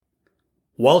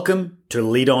Welcome to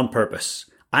Lead on Purpose.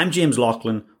 I'm James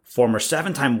Laughlin, former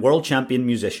 7-time world champion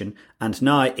musician and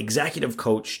now executive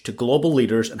coach to global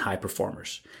leaders and high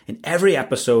performers. In every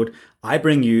episode, I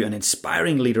bring you an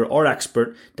inspiring leader or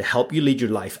expert to help you lead your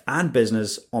life and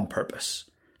business on purpose.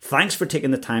 Thanks for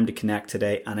taking the time to connect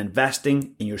today and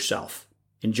investing in yourself.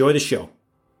 Enjoy the show.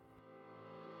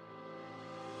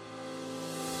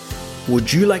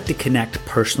 Would you like to connect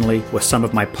personally with some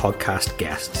of my podcast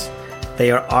guests? They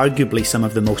are arguably some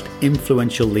of the most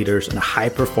influential leaders and high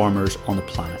performers on the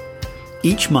planet.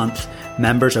 Each month,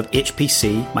 members of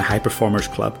HPC, my High Performers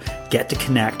Club, get to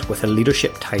connect with a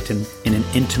leadership titan in an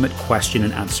intimate question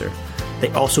and answer. They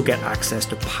also get access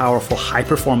to powerful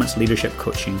high-performance leadership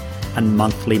coaching and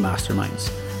monthly masterminds.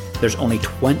 There's only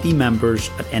 20 members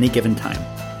at any given time.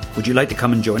 Would you like to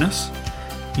come and join us?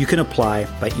 You can apply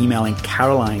by emailing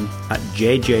Caroline at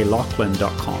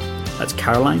jjlaughlin.com. That's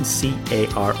Caroline,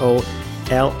 Caroline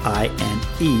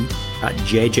at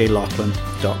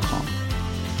jjlaughlin.com.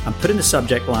 And put in the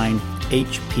subject line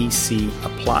HPC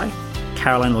apply.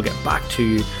 Caroline will get back to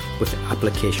you with the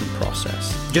application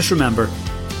process. Just remember,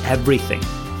 everything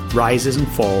rises and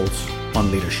falls on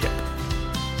leadership.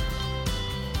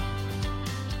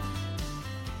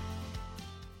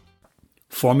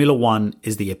 Formula One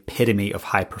is the epitome of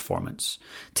high performance.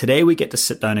 Today we get to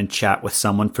sit down and chat with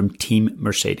someone from Team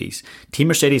Mercedes. Team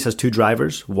Mercedes has 2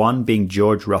 drivers, one being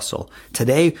George Russell.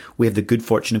 Today we have the good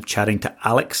fortune of chatting to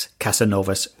Alex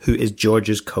Casanovas, who is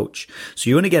George's coach. So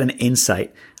you want to get an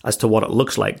insight as to what it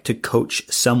looks like to coach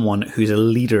someone who's a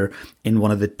leader in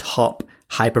one of the top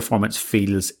high performance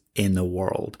fields in the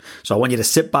world. So I want you to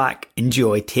sit back,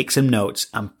 enjoy, take some notes,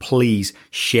 and please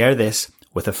share this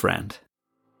with a friend.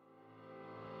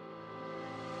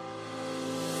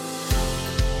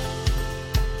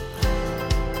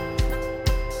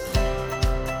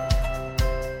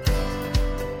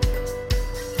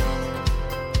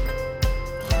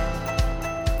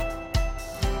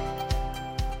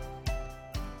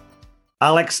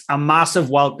 Alex, a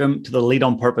massive welcome to the Lead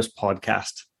on Purpose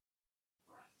podcast.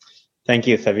 Thank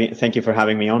you. Thank you for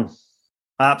having me on.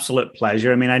 Absolute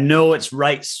pleasure. I mean, I know it's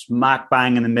right smack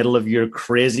bang in the middle of your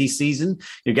crazy season.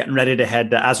 You're getting ready to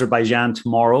head to Azerbaijan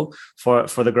tomorrow for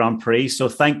the Grand Prix. So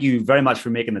thank you very much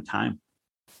for making the time.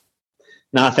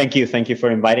 No, thank you. Thank you for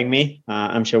inviting me.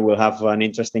 I'm sure we'll have an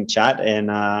interesting chat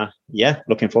and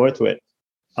looking forward to it.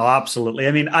 Oh, absolutely.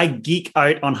 I mean, I geek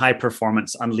out on high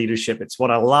performance and leadership. It's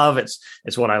what I love. It's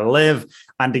what I live.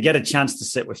 And to get a chance to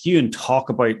sit with you and talk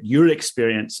about your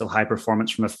experience of high performance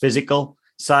from a physical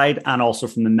side and also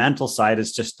from the mental side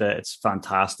is just, it's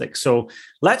fantastic. So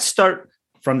let's start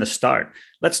from the start.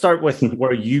 Let's start with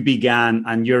where you began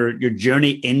and your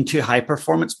journey into high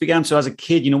performance began. So as a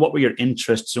kid, what were your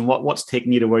interests and what's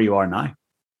taken you to where you are now?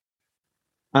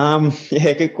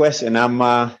 Good question.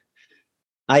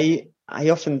 I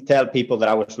often tell people that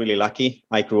I was really lucky.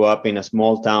 I grew up in a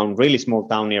small town, really small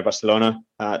town near Barcelona.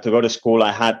 To go to school,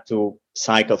 I had to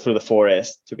cycle through the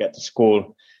forest to get to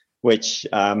school, which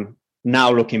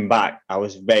now looking back, I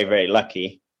was very, very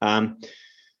lucky.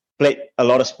 Played a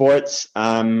lot of sports.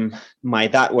 My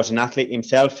dad was an athlete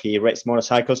himself. He raced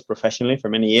motorcycles professionally for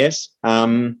many years.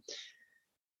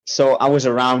 So I was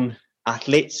around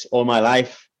athletes all my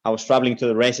life. I was traveling to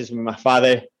the races with my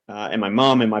father and my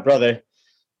mom and my brother.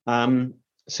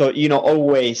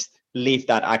 Always live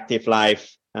that active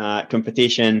life.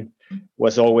 Competition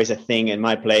was always a thing in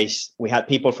my place. We had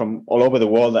people from all over the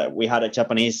world. We had a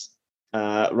Japanese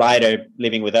rider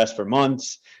living with us for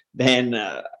months, then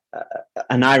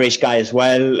an Irish guy as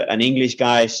well, an English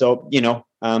guy. So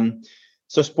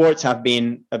sports have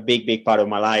been a big, big part of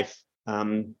my life.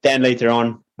 Then later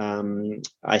on,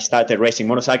 I started racing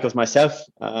motorcycles myself,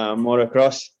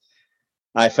 motocross.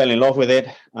 I fell in love with it.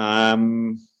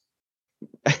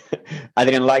 I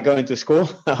didn't like going to school.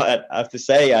 I have to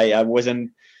say, I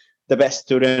wasn't the best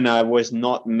student. I was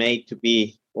not made to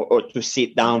be or to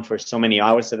sit down for so many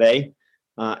hours a day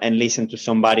and listen to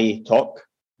somebody talk.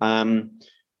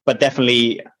 But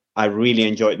definitely, I really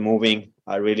enjoyed moving.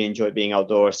 I really enjoyed being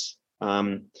outdoors.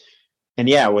 I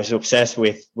was obsessed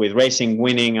with racing,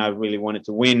 winning. I really wanted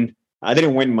to win. I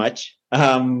didn't win much.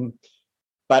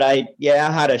 But I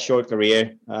had a short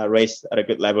career, raced at a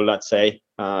good level, let's say,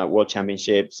 world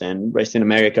championships and raced in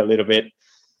America a little bit.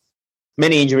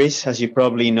 Many injuries, as you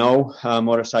probably know,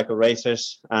 motorcycle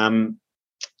racers. And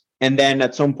then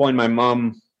at some point, my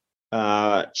mom,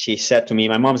 she said to me,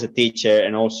 my mom's a teacher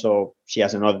and also she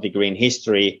has another degree in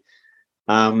history.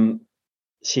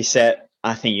 She said,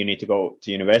 I think you need to go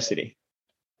to university.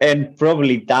 And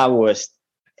probably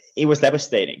it was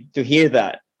devastating to hear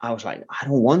that. I was like, I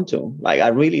don't want to. I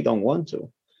really don't want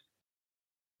to.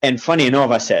 And funny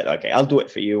enough, I said, okay, I'll do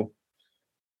it for you.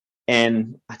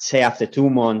 And I'd say after 2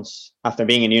 months, after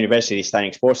being in university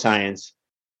studying sports science,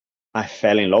 I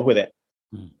fell in love with it.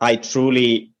 I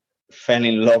truly fell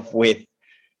in love with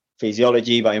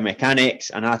physiology,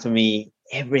 biomechanics, anatomy,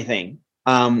 everything.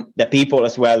 The people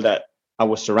as well that I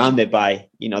was surrounded by,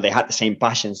 they had the same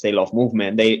passions. They love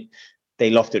movement. They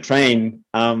love to train.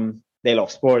 They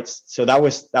love sports. So that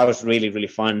was really, really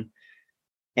fun.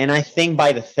 And I think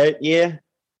by the third year,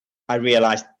 I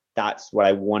realized that's what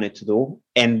I wanted to do.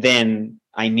 And then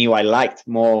I knew I liked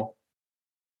more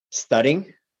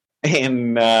studying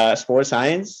in sports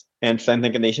science and strength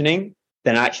and conditioning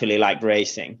than actually like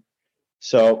racing.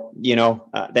 So,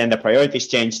 then the priorities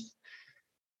changed.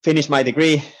 Finished my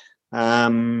degree,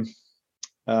 worked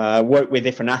with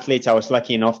different athletes. I was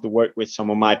lucky enough to work with some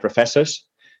of my professors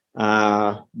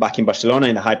back in Barcelona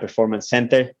in the High Performance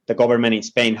Center. The government in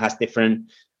Spain has different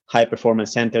high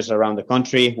performance centers around the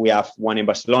country. We have one in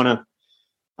Barcelona.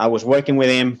 I was working with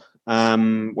him,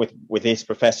 with this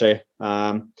professor.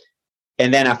 And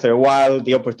then after a while,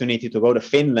 the opportunity to go to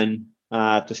Finland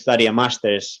to study a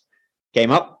master's came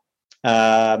up.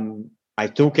 I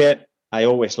took it. I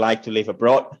always liked to live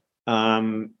abroad.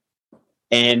 And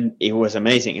it was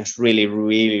amazing. It was really,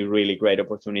 really, really great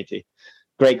opportunity.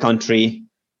 Great country,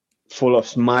 full of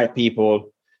smart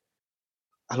people,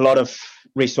 a lot of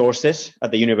resources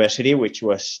at the university, which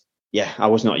was, I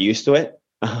was not used to it.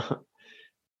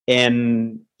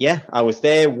 And I was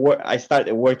there. I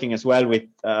started working as well with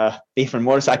different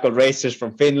motorcycle racers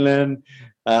from Finland,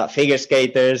 figure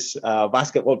skaters,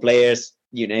 basketball players,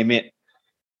 you name it.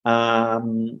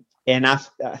 And I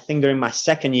think during my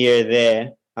second year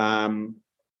there,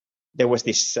 there was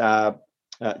this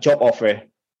job offer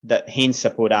that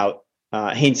Hintsa put out.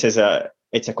 Hintsa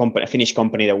it's a company, a Finnish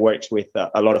company that works with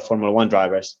a lot of Formula One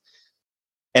drivers.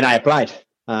 And I applied.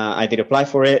 I did apply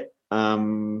for it.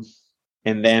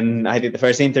 And then I did the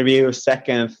first interview,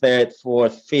 second, third,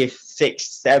 fourth, fifth,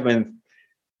 sixth, seventh.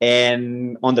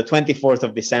 And on the 24th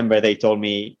of December, they told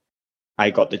me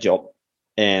I got the job.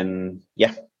 And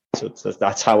so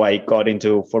that's how I got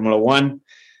into Formula One.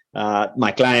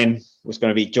 My client was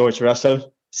going to be George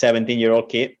Russell, 17-year-old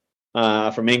kid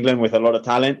from England with a lot of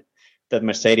talent that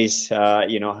Mercedes,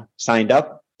 signed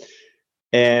up.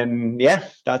 And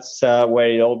that's where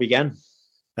it all began.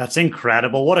 That's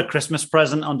incredible. What a Christmas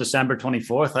present on December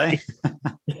 24th, eh?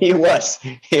 It was.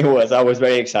 I was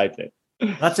very excited.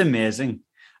 That's amazing.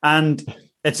 And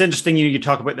it's interesting, you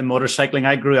talk about the motorcycling.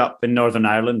 I grew up in Northern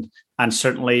Ireland, and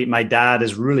certainly my dad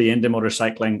is really into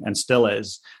motorcycling and still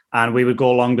is. And we would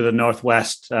go along to the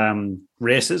Northwest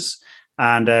races.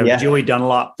 And Joey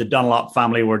Dunlop, the Dunlop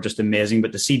family were just amazing.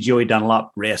 But to see Joey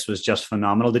Dunlop race was just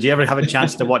phenomenal. Did you ever have a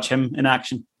chance to watch him in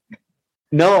action?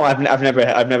 No, I've never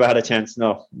had a chance.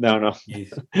 No.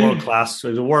 He's world class.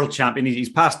 He's a world champion. He's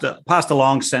passed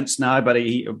along since now, but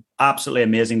he absolutely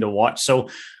amazing to watch. So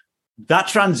that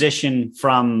transition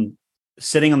from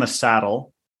sitting on the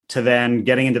saddle to then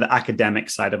getting into the academic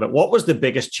side of it, what was the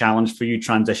biggest challenge for you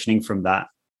transitioning from that?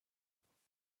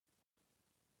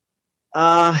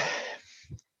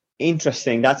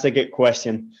 Interesting. That's a good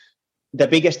question. The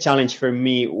biggest challenge for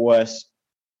me was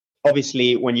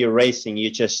obviously when you're racing, you're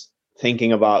just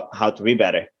thinking about how to be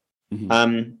better.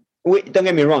 Mm-hmm. Don't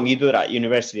get me wrong, you do that at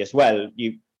university as well.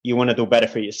 You want to do better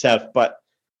for yourself, but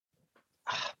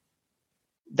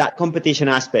that competition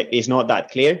aspect is not that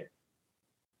clear.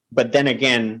 But then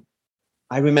again,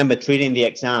 I remember treating the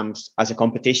exams as a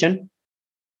competition.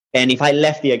 And if I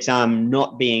left the exam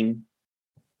not being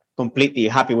completely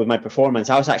happy with my performance,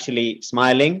 I was actually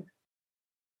smiling,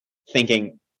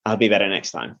 thinking I'll be better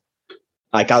next time.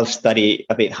 Like I'll study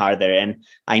a bit harder, and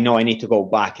I know I need to go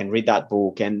back and read that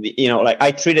book. And,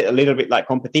 I treat it a little bit like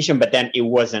competition, but then it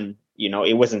wasn't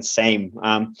same.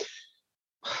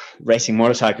 Racing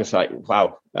motorcycles, like,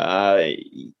 wow,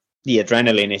 the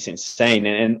adrenaline is insane.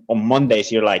 And on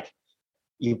Mondays, you're like,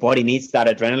 your body needs that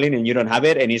adrenaline and you don't have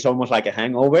it. And it's almost like a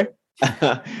hangover.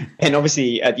 And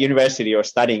obviously at university or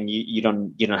studying, you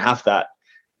don't have that.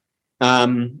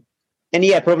 And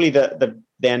probably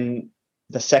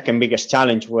the second biggest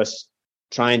challenge was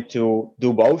trying to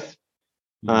do both.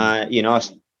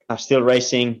 Mm-hmm. I'm still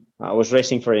racing. I was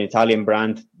racing for an Italian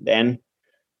brand then.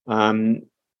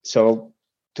 So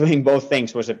doing both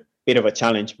things was a bit of a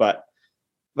challenge, but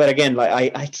again,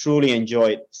 like I truly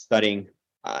enjoyed studying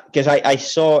because I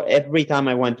saw every time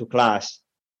I went to class,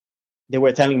 they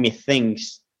were telling me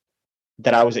things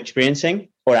that I was experiencing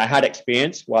or I had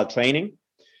experienced while training.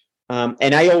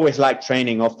 And I always liked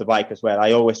training off the bike as well.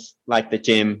 I always liked the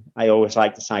gym. I always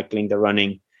liked the cycling, the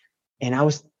running. And I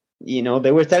was,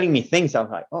 they were telling me things. I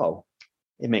was like, oh,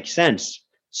 it makes sense.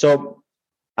 So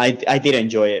I did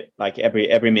enjoy it, like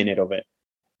every minute of it.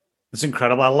 It's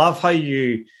incredible. I love how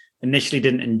you initially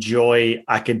didn't enjoy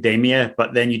academia,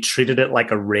 but then you treated it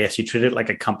like a race. You treated it like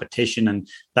a competition. And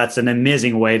that's an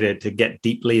amazing way to get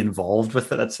deeply involved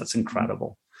with it. That's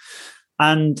incredible.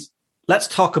 And let's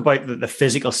talk about the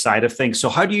physical side of things. So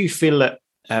how do you feel that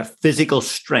physical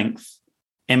strength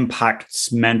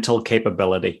impacts mental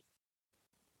capability?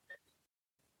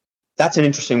 That's an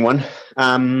interesting one.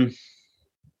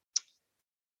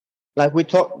 Like we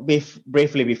talked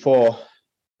briefly before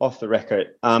off the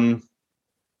record,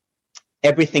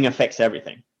 everything affects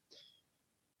everything.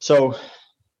 So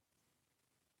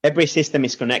every system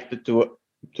is connected to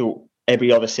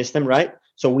every other system, right?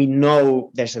 So we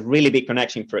know there's a really big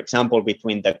connection, for example,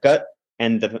 between the gut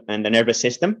and the nervous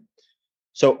system.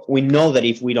 So we know that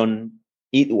if we don't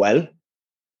eat well,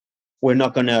 we're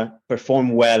not going to perform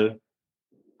well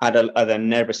at a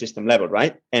nervous system level,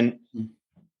 right? And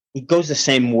it goes the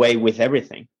same way with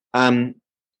everything.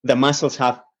 The muscles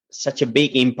have such a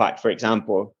big impact, for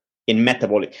example, in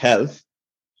metabolic health,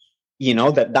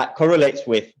 that correlates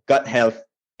with gut health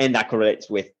and that correlates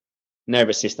with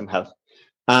nervous system health.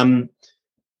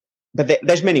 But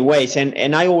there's many ways,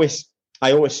 and I always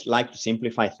like to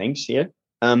simplify things here.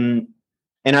 And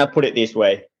I'll put it this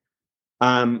way: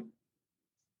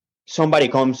 somebody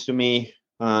comes to me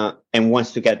and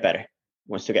wants to get better,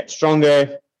 wants to get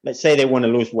stronger. Let's say they want to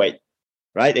lose weight,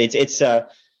 right? It's a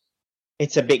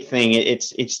big thing.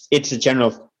 It's a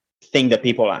general thing that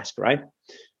people ask, right?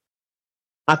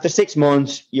 After 6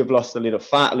 months, you've lost a little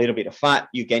bit of fat,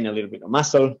 you gain a little bit of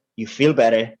muscle, you feel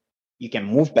better, you can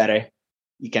move better,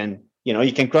 you can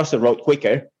cross the road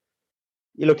quicker.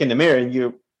 You look in the mirror and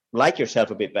you like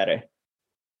yourself a bit better.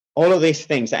 All of these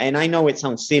things, and I know it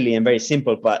sounds silly and very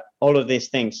simple, but all of these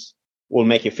things will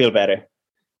make you feel better,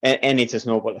 and it's a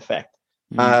snowball effect.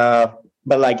 But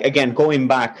like, again, going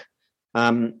back,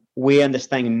 we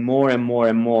understand more and more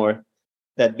and more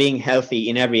that being healthy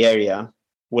in every area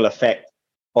will affect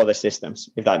other systems,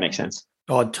 if that makes sense.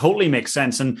 Oh, it totally makes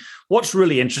sense. And what's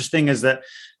really interesting is that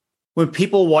when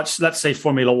people watch, let's say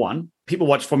Formula One,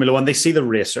 they see the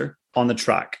racer on the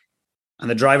track and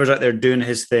the driver's out there doing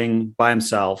his thing by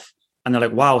himself. And they're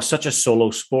like, wow, such a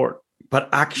solo sport. But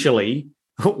actually,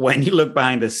 when you look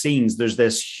behind the scenes, there's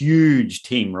this huge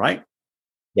team, right?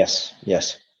 Yes.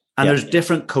 And there's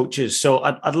different coaches. So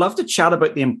I'd love to chat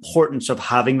about the importance of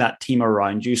having that team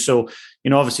around you. So,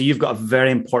 obviously you've got a very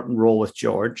important role with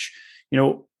George.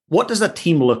 What does that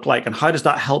team look like and how does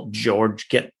that help George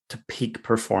get to peak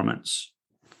performance?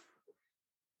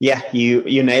 Yeah,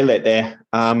 you nailed it there.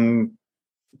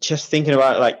 Just thinking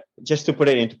about just to put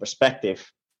it into perspective,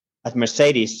 at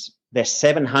Mercedes, there's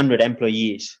 700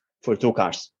 employees for two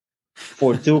cars,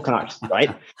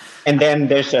 right? And then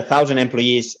there's 1,000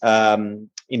 employees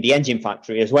in the engine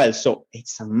factory as well. So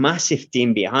it's a massive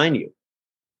team behind you.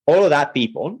 All of that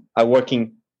people are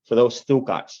working for those two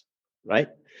cars, right?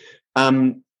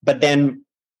 But then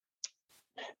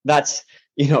that's,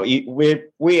 we are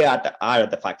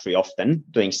at the factory often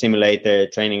doing simulator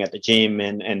training at the gym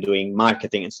and doing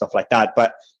marketing and stuff like that.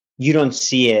 But you don't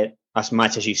see it as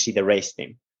much as you see the race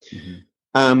team.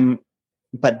 Mm-hmm.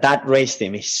 But that race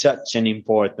team is such an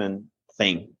important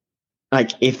thing.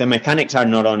 Like if the mechanics are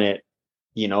not on it,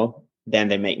 then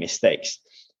they make mistakes.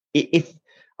 If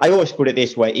I always put it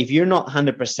this way, if you're not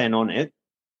 100% on it,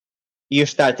 you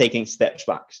start taking step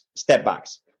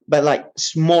backs, but like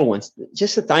small ones,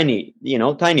 just a tiny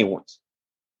ones.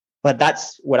 But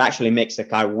that's what actually makes the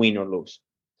car win or lose.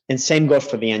 And same goes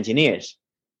for the engineers.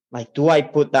 Like, do I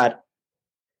put that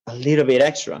a little bit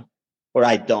extra? Or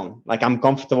I don't. Like, I'm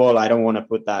comfortable. I don't want to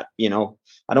put that, I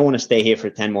don't want to stay here for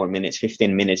 10 more minutes,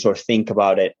 15 minutes, or think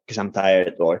about it because I'm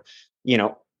tired or,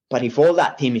 but if all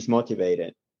that team is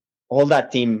motivated, all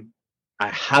that team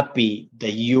are happy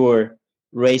that you're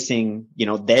racing,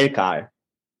 their car,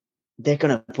 they're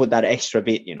going to put that extra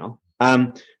bit,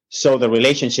 So the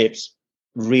relationships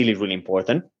really, really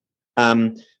important.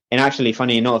 And actually,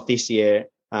 funny enough, this year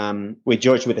with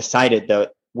George, we decided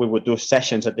that we would do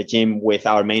sessions at the gym with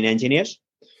our main engineers.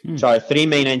 So our 3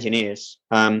 main engineers,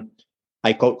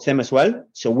 I coach them as well.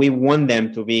 So we want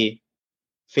them to be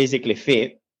physically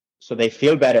fit so they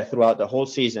feel better throughout the whole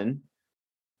season,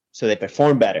 so they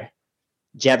perform better.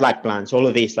 Jet lag plans, all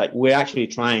of these, like we're actually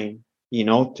trying,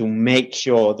 to make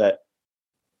sure that,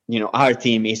 our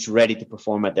team is ready to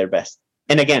perform at their best.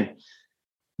 And again,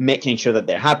 making sure that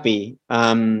they're happy,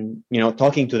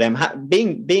 talking to them,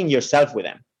 being yourself with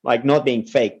them, like not being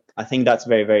fake. I think that's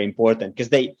very, very important because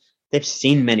they've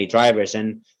seen many drivers,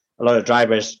 and a lot of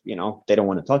drivers, they don't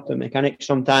want to talk to the mechanic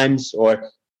sometimes,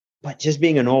 but just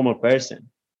being a normal person,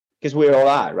 because we all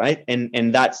are, right?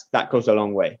 And that goes a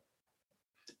long way.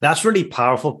 That's really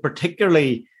powerful,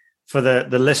 particularly for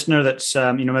the listener that's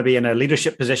maybe in a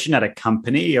leadership position at a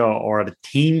company or at a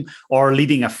team or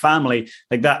leading a family,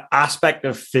 like that aspect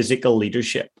of physical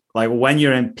leadership. Like when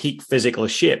you're in peak physical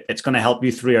shape, it's going to help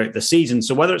you throughout the season.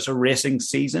 So whether it's a racing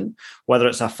season, whether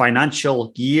it's a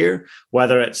financial year,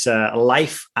 whether it's a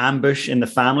life ambush in the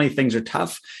family, things are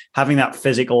tough, having that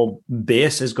physical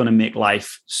base is going to make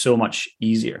life so much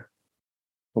easier.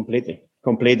 Completely.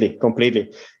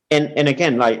 And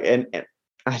again,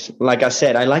 like I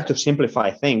said, I like to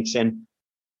simplify things. And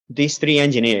these 3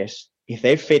 engineers, if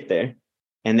they're fitter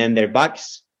and then their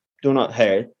backs do not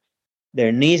hurt,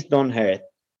 their knees don't hurt,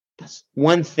 that's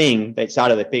one thing that's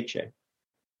out of the picture.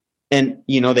 And,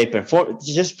 they perform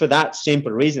just for that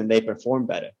simple reason, they perform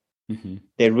better. Mm-hmm.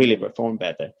 They really perform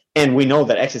better. And we know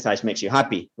that exercise makes you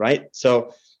happy, right?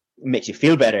 So it makes you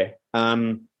feel better.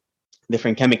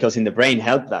 Different chemicals in the brain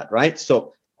help that, right?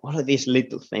 So all of these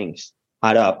little things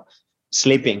add up.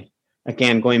 Sleeping,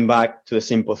 again, going back to the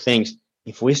simple things.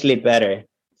 If we sleep better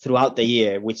throughout the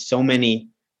year with so many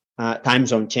time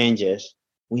zone changes,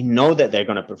 we know that they're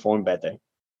going to perform better.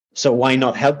 So why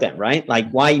not help them, right?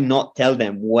 Like, why not tell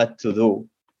them what to do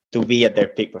to be at their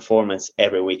peak performance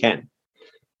every weekend?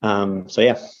 So,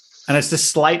 yeah. And it's the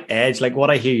slight edge, like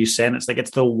what I hear you saying, it's like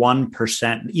it's the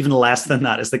 1%, even less than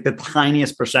that. It's like the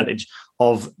tiniest percentage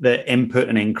of the input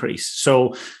and increase.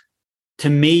 So to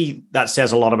me, that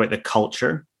says a lot about the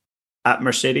culture at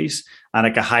Mercedes and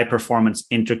like a high performance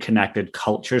interconnected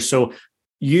culture. So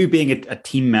you being a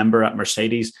team member at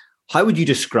Mercedes, how would you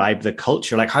describe the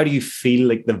culture? Like, how do you feel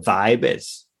like the vibe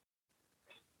is?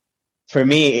 For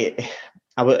me,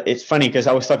 it's funny because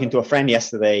I was talking to a friend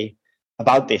yesterday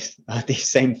about this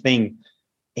same thing.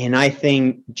 And I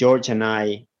think George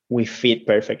and we fit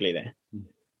perfectly there.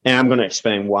 And I'm going to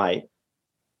explain why.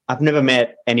 I've never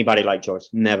met anybody like George,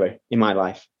 never in my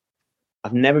life.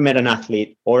 I've never met an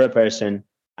athlete or a person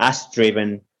as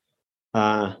driven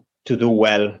to do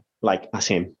well like as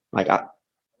him.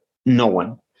 No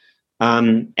one.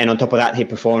 And on top of that, he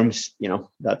performs,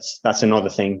 that's another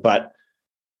thing. But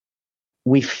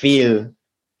we feel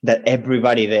that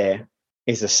everybody there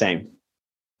is the same,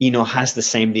 has the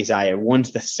same desire,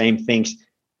 wants the same things.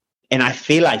 And I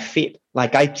feel I fit.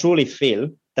 Like, I truly feel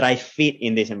that I fit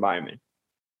in this environment.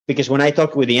 Because when I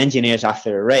talk with the engineers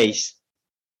after a race,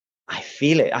 I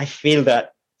feel it. I feel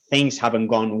that things haven't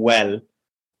gone well,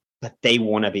 but they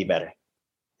want to be better.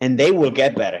 And they will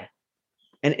get better.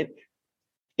 And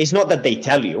it's not that they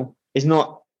tell you. It's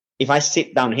not, if I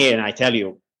sit down here and I tell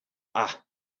you,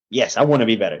 yes, I want to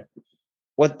be better.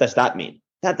 What does that mean?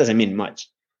 That doesn't mean much.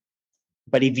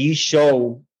 But if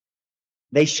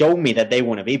they show me that they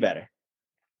want to be better.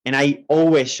 And I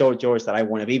always show George that I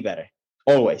want to be better.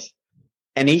 Always.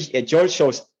 And George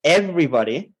shows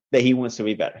everybody that he wants to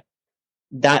be better.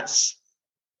 That's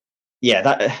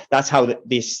how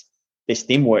this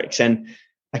team works. And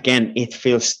again, it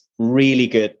feels really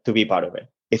good to be part of it.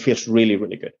 It feels really,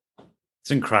 really good.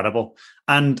 It's incredible.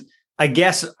 And I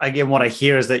guess, again, what I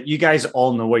hear is that you guys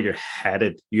all know where you're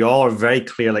headed. You all are very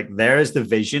clear. Like, there is the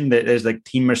vision. That there's like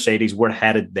Team Mercedes, we're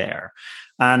headed there.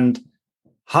 And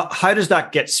how does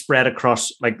that get spread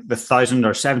across like the 1,000 or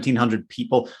 1,700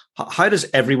 people? How does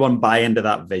everyone buy into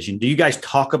that vision? Do you guys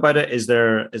talk about it? Is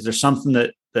there something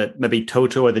that maybe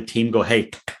Toto or the team go,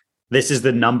 hey, this is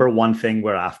the number one thing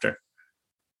we're after?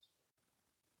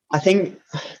 I think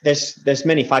there's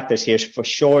many factors here. For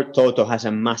sure, Toto has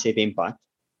a massive impact.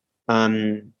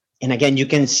 And again, you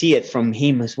can see it from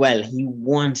him as well. He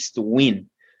wants to win.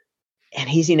 And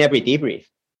he's in every debrief.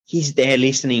 He's there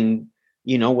listening,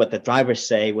 what the drivers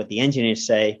say, what the engineers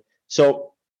say.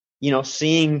 So,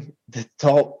 seeing the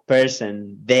top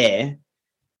person there,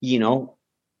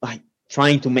 like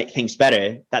trying to make things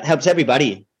better, that helps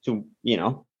everybody to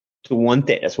want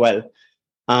it as well.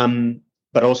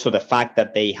 But also the fact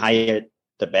that they hired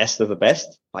the best of the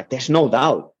best, like there's no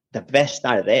doubt the best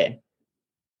are there.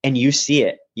 And you see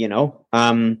it,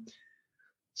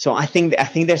 So I think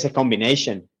there's a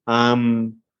combination.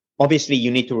 Obviously, you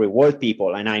need to reward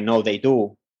people, and I know they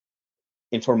do.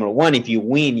 In Formula One, if you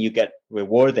win, you get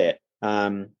rewarded.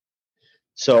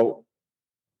 So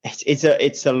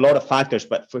it's a lot of factors,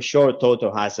 but for sure,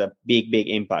 Toto has a big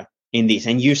impact in this,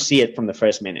 and you see it from the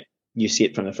first minute.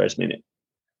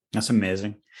 That's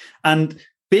amazing. And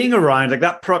being around like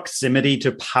that proximity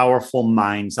to powerful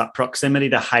minds, that proximity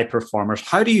to high performers,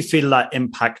 how do you feel that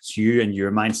impacts you and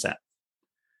your mindset?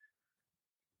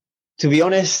 To be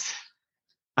honest,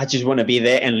 I just want to be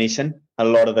there and listen a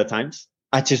lot of the times.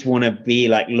 I just want to be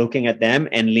like looking at them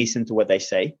and listen to what they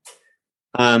say.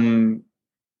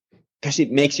 because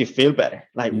it makes you feel better.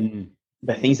 Like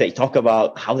the things they talk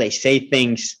about, how they say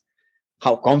things,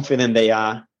 how confident they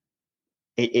are.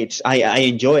 I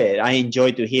enjoy it. I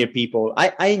enjoy to hear people.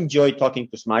 I enjoy talking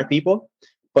to smart people,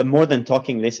 but more than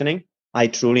talking, listening. I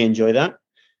truly enjoy that.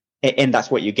 And that's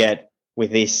what you get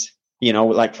with this,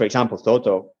 like, for example,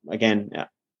 Toto, again,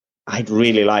 I'd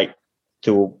really like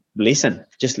to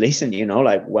just listen,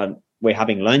 like when we're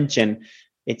having lunch and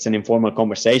it's an informal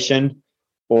conversation,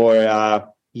 or,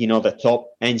 the top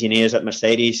engineers at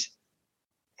Mercedes.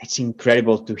 It's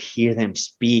incredible to hear them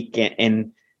speak,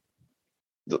 and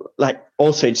like,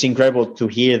 also it's incredible to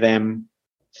hear them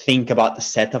think about the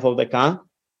setup of the car,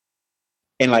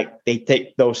 and like they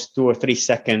take those 2 or 3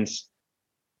 seconds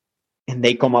and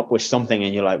they come up with something,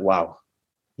 and you're like, wow,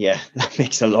 yeah, that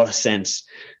makes a lot of sense.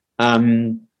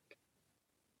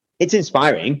 It's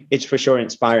inspiring. It's for sure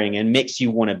inspiring, and makes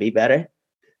you want to be better.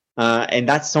 And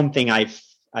that's something I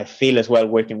feel as well,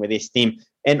 working with this team,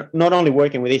 and not only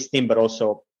working with this team, but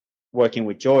also working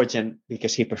with George, and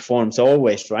because he performs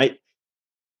always, right?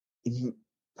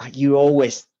 Like, you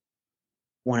always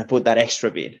want to put that extra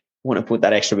bit,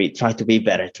 try to be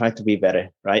better,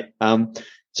 right?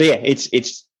 So yeah,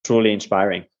 it's truly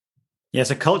inspiring. Yeah, it's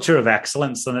a culture of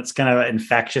excellence, and it's kind of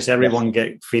infectious. Everyone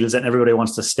feels it, and everybody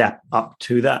wants to step up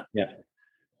to that. Yeah.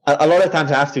 A lot of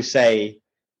times I have to say,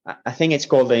 I think it's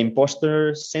called the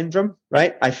imposter syndrome,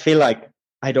 right? I feel like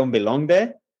I don't belong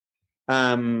there.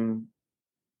 And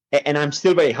I'm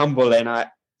still very humble, and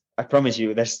I promise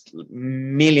you, there's a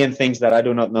million things that I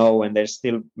do not know, and there's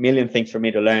still a million things for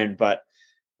me to learn, but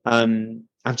I'm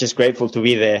just grateful to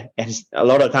be there. And a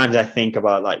lot of times I think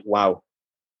about, like, wow,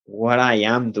 what I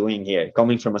am doing here,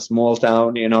 coming from a small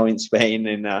town, in Spain,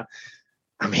 and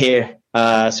I'm here.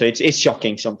 So it's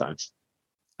shocking sometimes.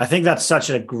 I think that's such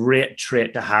a great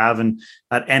trait to have, and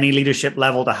at any leadership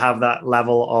level, to have that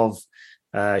level of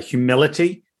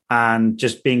humility and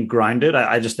just being grounded.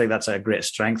 I just think that's a great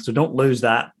strength. So don't lose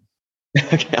that.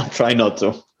 Okay, I'll try not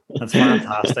to. That's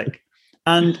fantastic.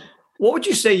 And what would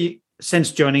you say,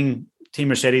 since joining Team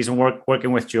Mercedes and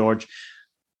working with George,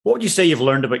 what would you say you've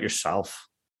learned about yourself?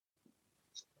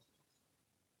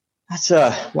 That's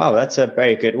a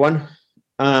very good one.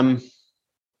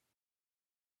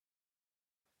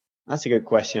 That's a good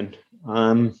question.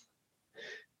 I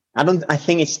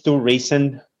think it's too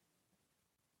recent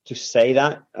to say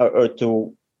that, or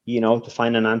to, to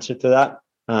find an answer to that.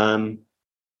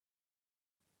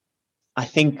 I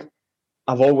think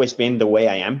I've always been the way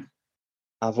I am.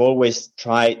 I've always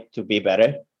tried to be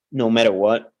better, no matter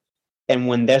what. And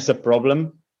when there's a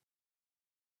problem,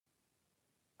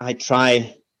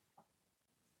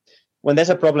 when there's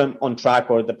a problem on track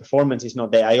or the performance is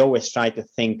not there, I always try to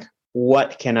think,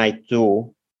 what can I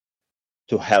do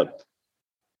to help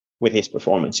with his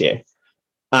performance here?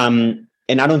 And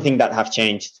I don't think that have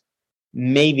changed.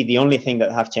 Maybe the only thing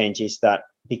that have changed is that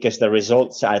because the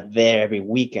results are there every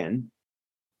weekend,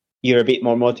 you're a bit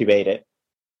more motivated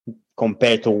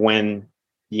compared to when,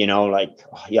 you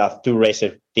have 2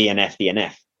 races,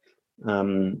 DNF.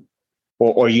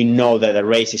 Or that the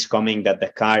race is coming, that the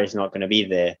car is not going to be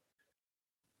there.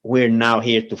 We're now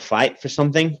here to fight for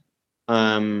something.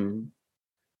 And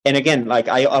again, like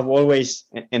I've always,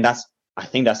 and I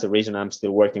think that's the reason I'm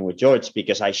still working with George,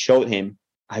 because I showed him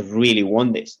I really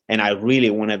want this, and I really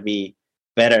want to be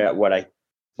better at what I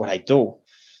do.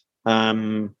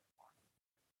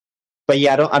 But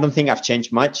yeah, I don't think I've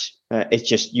changed much. It's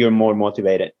just you're more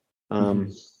motivated.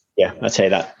 Yeah, I'd say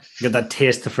that. You got that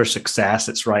taste for success.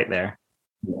 It's right there.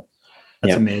 Yeah.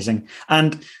 That's amazing.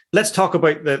 And let's talk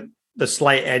about the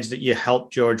slight edge that you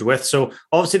helped George with. So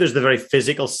obviously there's the very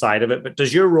physical side of it, but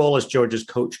does your role as George's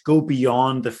coach go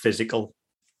beyond the physical?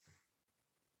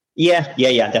 Yeah,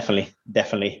 definitely.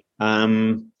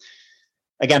 Again,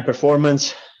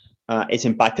 performance is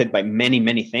impacted by many,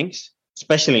 many things,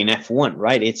 especially in F1,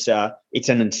 right? It's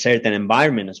an uncertain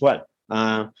environment as well.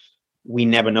 We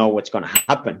never know what's going to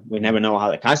happen. We never know how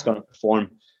the car's going to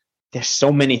perform. There's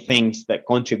so many things that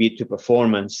contribute to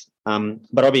performance.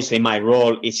 But obviously my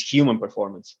role is human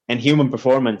performance, and human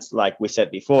performance, like we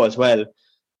said before as well,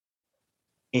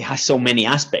 it has so many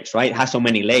aspects, right? It has so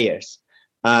many layers.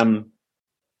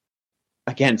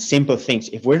 Again, simple things.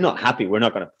 If we're not happy, we're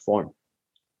not going to perform.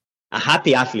 A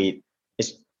happy athlete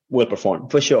will perform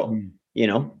for sure.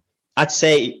 I'd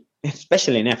say,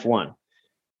 especially in F1,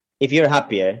 if you're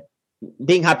happier,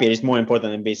 being happier is more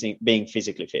important than being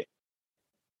physically fit.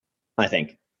 I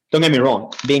think. Don't get me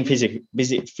wrong, being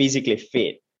physically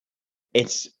fit,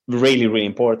 it's really, really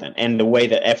important. And the way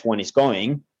that F1 is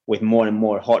going, with more and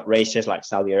more hot races like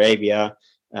Saudi Arabia,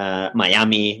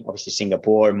 Miami, obviously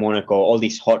Singapore, Monaco, all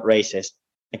these hot races,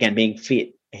 again, being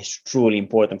fit is truly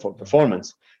important for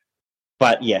performance.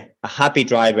 But yeah, a happy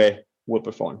driver will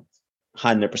perform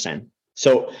 100%.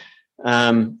 So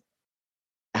a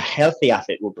healthy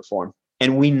athlete will perform.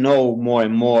 And we know more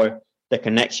and more the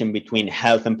connection between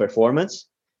health and performance,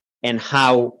 and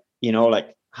how,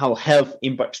 like how health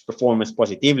impacts performance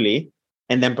positively,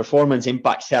 and then performance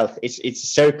impacts health. It's a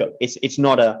circle. It's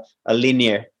not a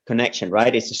linear connection,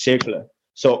 right? It's a circular.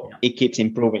 So it keeps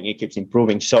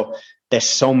improving. So there's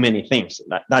so many things.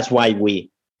 That's why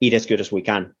we eat as good as we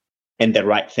can and the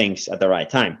right things at the right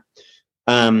time.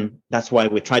 That's why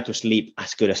we try to sleep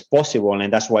as good as possible.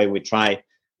 And that's why we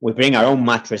bring our own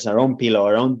mattress, our own pillow,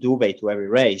 our own duvet to every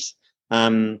race.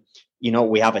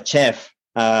 We have a chef.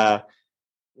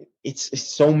 It's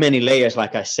so many layers,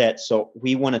 like I said. So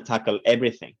we want to tackle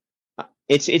everything.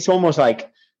 It's almost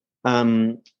like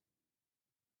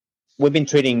we've been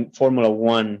treating Formula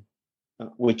One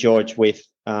with George with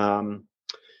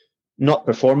not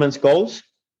performance goals,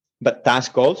 but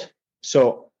task goals.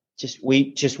 So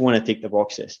we just want to tick the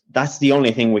boxes. That's the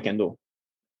only thing we can do.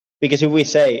 Because if we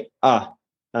say, I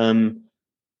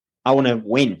want to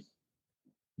win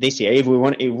this year, if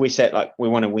we said like we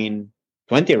want to win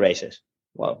 20 races,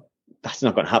 well, that's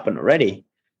not going to happen already.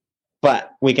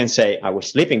 But we can say, are we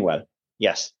sleeping well?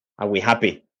 Yes. Are we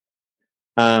happy?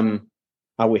 Are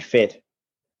we fit?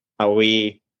 Are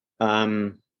we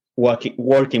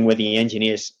working with the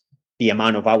engineers the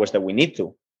amount of hours that we need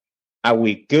to? Are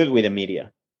we good with the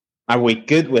media? Are we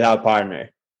good with our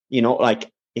partner?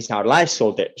 Like, is our life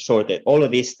sorted? All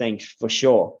of these things for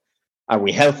sure. Are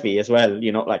we healthy as well?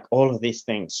 Like all of these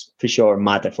things for sure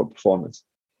matter for performance.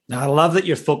 Now, I love that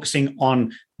you're focusing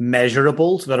on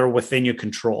measurables that are within your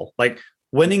control. Like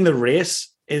winning the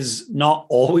race is not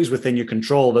always within your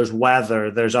control. There's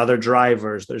weather, there's other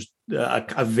drivers, there's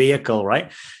a vehicle,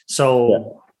 right?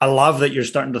 So I love that you're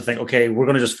starting to think, okay, we're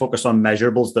going to just focus on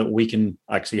measurables that we can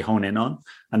actually hone in on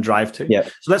and drive to. Yeah.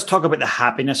 So let's talk about the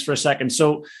happiness for a second.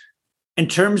 So in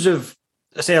terms of,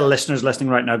 say, a listener's listening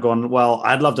right now going, well,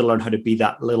 I'd love to learn how to be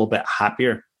that little bit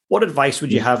happier. What advice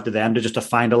would you have to them to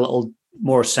find a little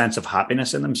more sense of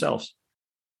happiness in themselves?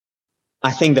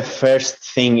 I think the first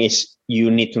thing is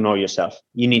you need to know yourself.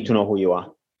 You need to know who you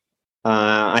are.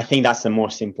 I think that's the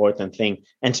most important thing.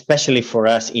 And especially for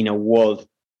us in a world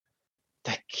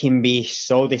that can be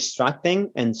so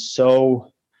distracting and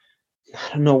so, I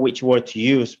don't know which word to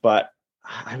use, but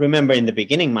I remember in the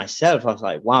beginning myself, I was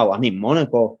like, wow, I'm in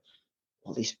Monaco,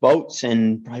 all these boats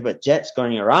and private jets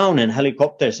going around and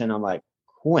helicopters. And I'm like,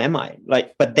 who am I?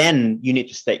 But then you need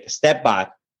to take a step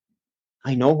back.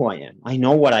 I know who I am. I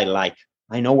know what I like.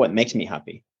 I know what makes me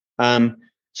happy. So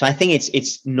I think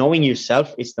it's knowing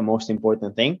yourself is the most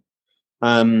important thing.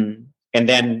 And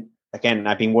then again,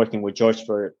 I've been working with George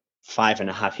for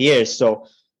 5.5 years. So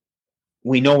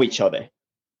we know each other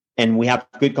and we have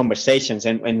good conversations,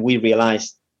 and we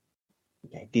realize,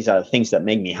 okay, these are the things that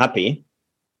make me happy.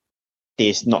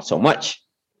 This not so much,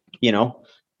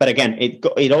 But again,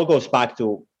 it all goes back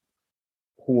to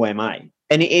who am I?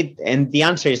 And the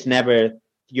answer is never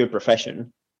your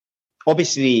profession.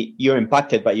 Obviously, you're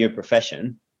impacted by your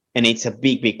profession, and it's a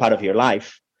big, big part of your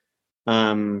life.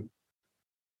 But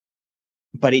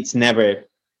it's never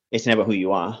who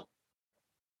you are.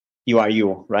 You are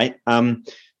you, right?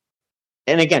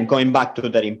 And again, going back to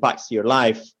that impacts your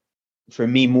life, for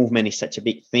me, movement is such a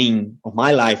big thing of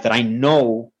my life that I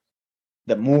know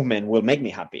the movement will make me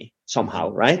happy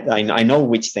somehow, right? I know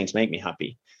which things make me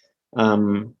happy.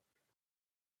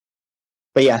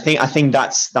 But yeah, I think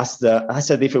that's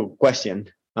a difficult question.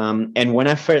 And when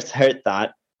I first heard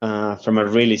that from a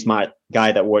really smart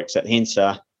guy that works at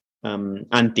Hinsa,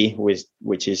 Antti,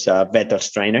 which is a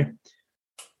Vettel's trainer,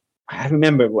 I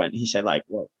remember when he said, like,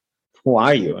 well, who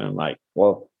are you? And I'm like,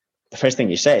 well, the first thing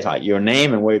you say is like your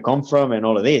name and where you come from and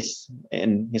all of this.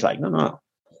 And he's like, no,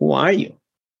 who are you?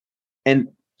 And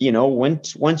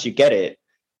once you get it,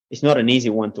 it's not an easy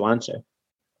one to answer.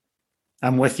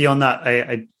 I'm with you on that.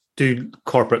 I do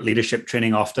corporate leadership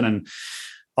training often, and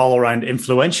all around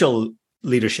influential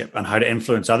leadership and how to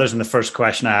influence others. And the first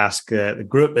question I ask the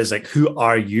group is like, who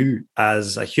are you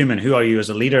as a human? Who are you as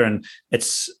a leader? And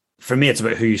for me, it's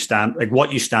about who you stand, like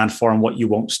what you stand for and what you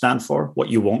won't stand for, what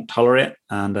you won't tolerate,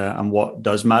 and what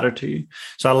does matter to you.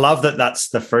 So I love that that's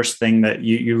the first thing that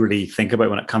you really think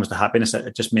about when it comes to happiness.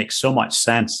 It just makes so much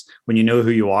sense when you know who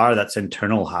you are. That's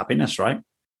internal happiness, right?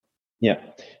 Yeah,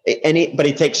 but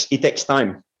it takes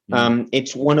time.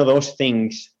 It's one of those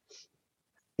things.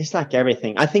 It's like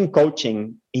everything. I think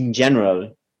coaching in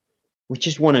general, we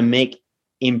just want to make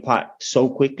impact so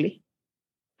quickly,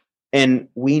 and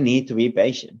we need to be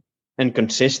patient and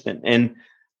consistent. And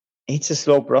it's a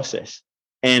slow process.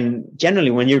 And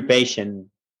generally, when you're patient,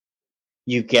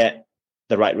 you get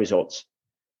the right results.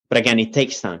 But again, it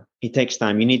takes time. It takes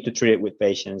time. You need to treat it with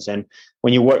patience. And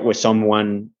when you work with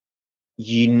someone,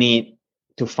 you need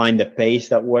to find the pace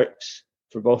that works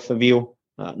for both of you,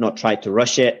 not try to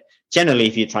rush it. Generally,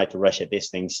 if you try to rush it, these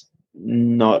things,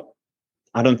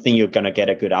 I don't think you're going to get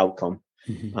a good outcome.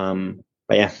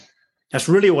 But yeah. That's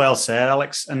really well said,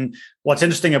 Alex. And what's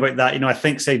interesting about that, I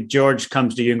think, say, George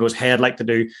comes to you and goes, hey, I'd like to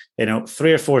do,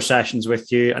 3 or 4 sessions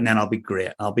with you, and then I'll be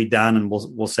great. I'll be done and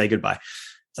we'll say goodbye.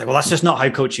 It's like, well, that's just not how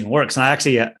coaching works. And I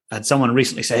actually had someone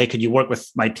recently say, hey, could you work with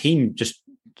my team, just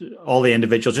all the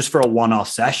individuals, just for a one-off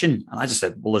session? And I just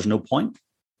said, well, there's no point.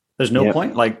 There's no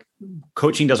point. Like,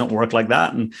 coaching doesn't work like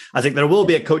that. And I think there will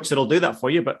be a coach that'll do that for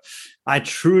you. But I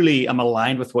truly am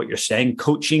aligned with what you're saying.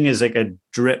 Coaching is like a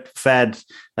drip-fed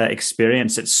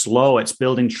experience. It's slow. It's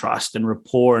building trust and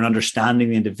rapport and understanding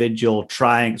the individual,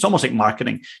 trying. It's almost like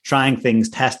marketing, trying things,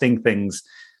 testing things.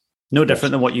 No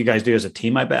different than what you guys do as a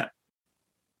team, I bet.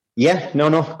 Yeah,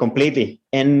 no, completely.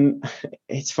 And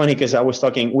it's funny because I was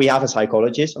talking, we have a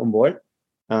psychologist on board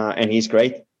and he's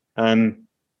great.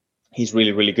 He's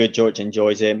really, really good. George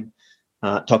enjoys him,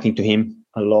 talking to him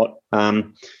a lot.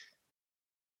 And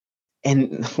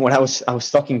when I was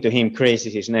talking to him, Chris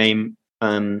is his name.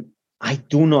 I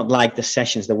do not like the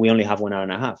sessions that we only have 1 hour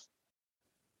and a half.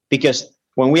 Because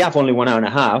when we have only 1 hour and a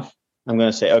half, I'm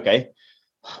going to say, okay,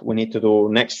 we need to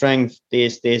do neck strength,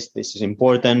 this is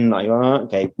important. Like,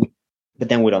 okay. But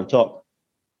then we don't talk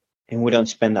and we don't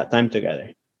spend that time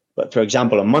together. But for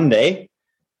example, on Monday,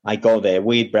 I go there,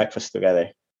 we eat breakfast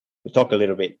together. We talk a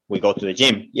little bit. We go to the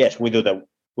gym. Yes, we do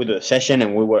the session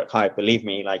and we work hard. Believe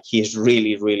me, like, he's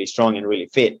really, really strong and really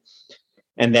fit.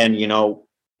 And then, a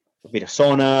bit of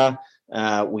sauna.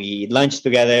 We eat lunch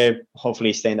together.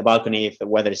 Hopefully stay in the balcony if the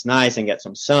weather is nice and get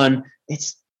some sun.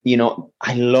 It's,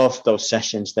 I love those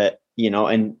sessions that,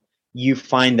 and you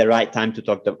find the right time to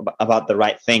talk about the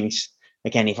right things.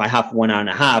 Again, if I have 1 hour and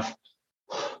a half,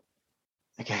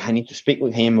 okay, I need to speak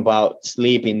with him about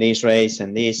sleep in this race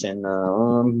and this, and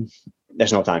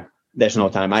there's no time. There's no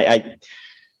time.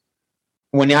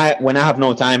 When I have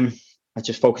no time, I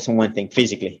just focus on one thing: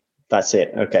 physically. That's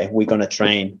it. Okay, we're gonna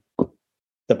train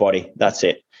the body. That's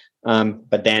it.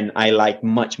 But then I like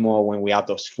much more when we have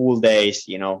those full days.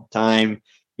 Time,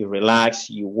 you relax,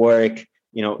 you work.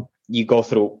 You go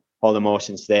through all the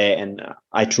motions there, and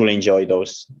I truly enjoy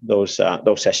those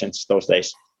sessions, those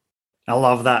days. I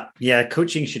love that. Yeah,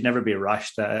 coaching should never be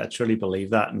rushed. I truly believe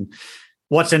that. And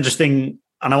what's interesting,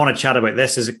 and I want to chat about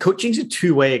this, is that coaching is a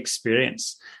two-way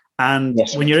experience. And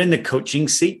when you're in the coaching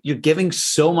seat, you're giving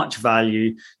so much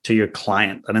value to your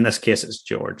client. And in this case, it's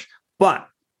George. But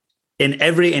in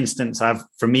every instance,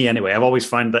 for me anyway, I've always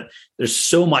found that there's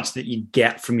so much that you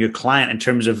get from your client in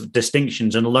terms of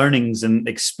distinctions and learnings and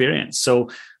experience.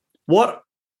 So what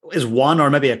is one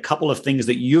or maybe a couple of things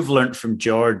that you've learned from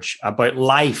George about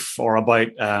life or about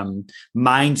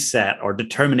mindset or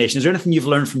determination? Is there anything you've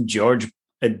learned from George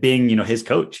at being, his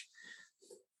coach?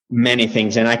 Many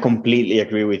things, and I completely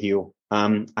agree with you.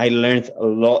 I learned a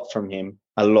lot from him,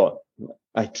 a lot.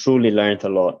 I truly learned a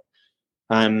lot.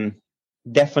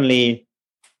 Definitely,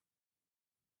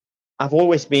 I've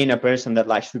always been a person that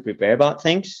likes to prepare about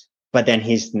things, but then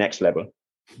he's next level.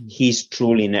 He's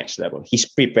truly next level. He's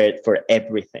prepared for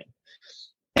everything.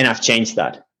 And I've changed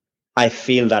that. I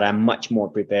feel that I'm much more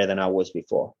prepared than I was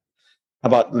before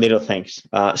about little things.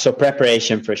 So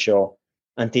preparation for sure.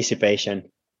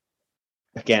 Anticipation.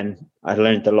 Again, I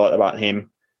learned a lot about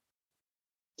him.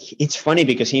 It's funny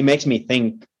because he makes me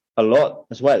think a lot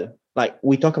as well. Like,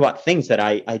 we talk about things that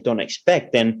I don't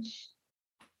expect, and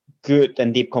good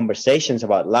and deep conversations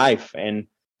about life and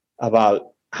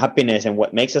about happiness and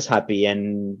what makes us happy,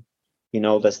 and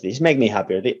does this make me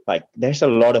happier? Like, there's a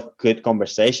lot of good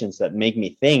conversations that make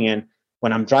me think. And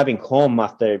when I'm driving home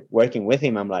after working with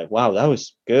him, I'm like, wow, that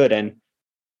was good. And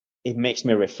it makes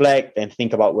me reflect and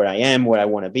think about where I am, where I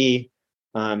want to be.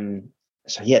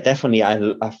 So yeah, definitely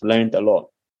I've learned a lot.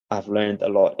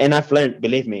 And I've learned,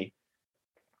 believe me,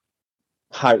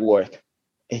 hard work.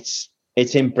 It's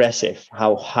impressive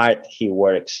how hard he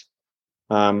works.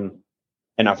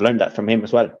 And I've learned that from him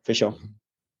as well, for sure.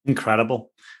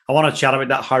 Incredible. I want to chat about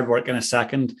that hard work in a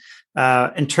second.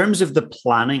 In terms of the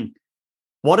planning,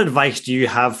 what advice do you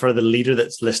have for the leader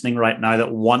that's listening right now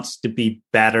that wants to be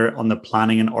better on the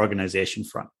planning and organization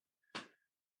front?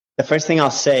 The first thing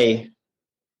I'll say,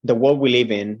 the world we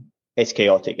live in is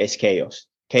chaotic. It's chaos.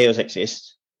 Chaos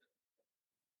exists.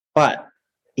 But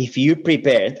if you're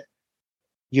prepared,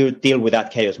 you deal with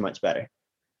that chaos much better.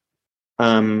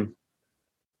 And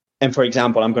for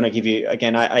example, I'm going to give you,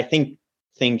 again, I think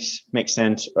things make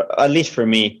sense, at least for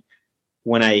me,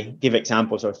 when I give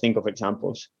examples or think of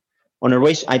examples. On a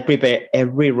race, I prepare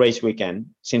every race weekend.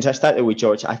 Since I started with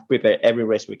George, I've prepared every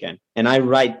race weekend. And I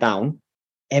write down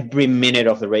every minute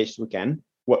of the race weekend,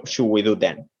 what should we do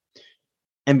then?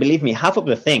 And believe me, half of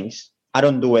the things, I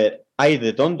don't do it. I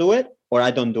either don't do it or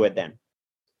I don't do it then.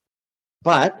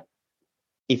 But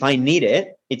if I need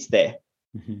it, it's there.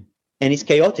 Mm-hmm. And it's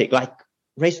chaotic, like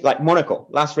Monaco,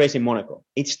 last race in Monaco.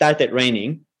 It started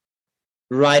raining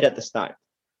right at the start.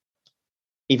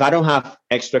 If I don't have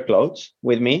extra clothes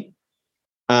with me,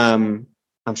 I'm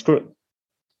screwed,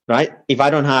 right? If I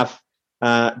don't have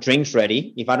drinks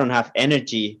ready, if I don't have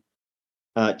energy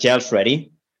gels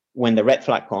ready, when the red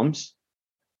flag comes,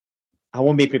 I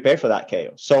won't be prepared for that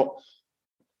chaos. So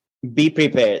be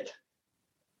prepared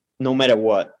no matter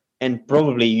what. And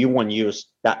probably you won't use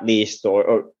that list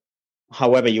or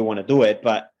however you want to do it.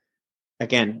 But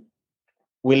again,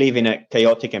 we live in a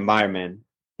chaotic environment,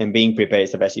 and being prepared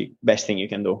is the best thing you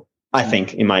can do, I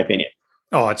think, in my opinion.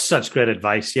 Oh, it's such great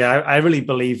advice. Yeah, I really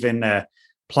believe in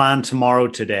plan tomorrow,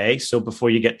 today. So before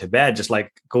you get to bed, just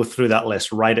like go through that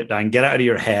list, write it down, get it out of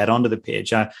your head onto the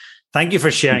page. Thank you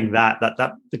for sharing that.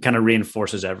 That kind of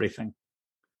reinforces everything.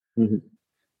 Mm-hmm.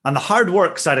 And the hard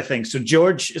work side of things. So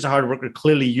George is a hard worker.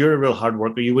 Clearly, you're a real hard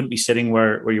worker. You wouldn't be sitting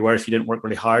where you were if you didn't work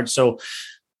really hard. So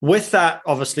with that,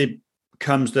 obviously,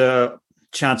 comes the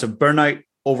chance of burnout,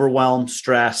 overwhelm,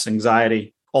 stress,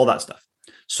 anxiety, all that stuff.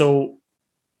 So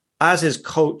as his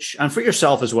coach, and for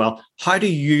yourself as well, how do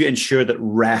you ensure that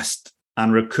rest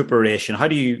and recuperation, how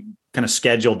do you kind of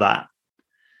schedule that?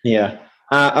 Yeah.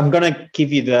 I'm going to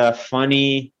give you the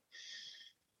funny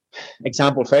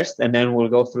example first, and then we'll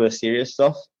go through the serious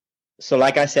stuff. So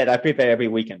like I said, I prepare every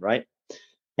weekend, right?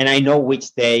 And I know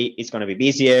which day is going to be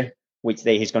busier, which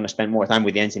day he's going to spend more time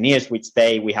with the engineers, which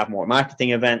day we have more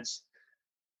marketing events.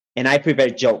 And I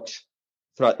prepare jokes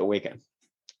throughout the weekend.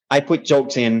 I put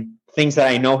jokes in, things that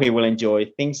I know he will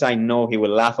enjoy, things I know he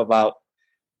will laugh about.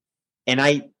 And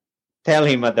I tell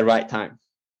him at the right time.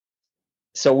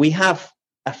 So we have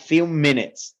a few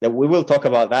minutes that we will talk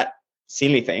about that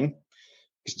silly thing,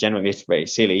 because generally it's very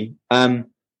silly.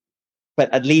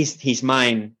 But at least his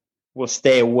mind will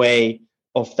stay away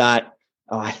of that.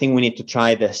 Oh, I think we need to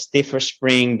try the stiffer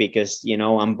spring because,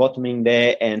 I'm bottoming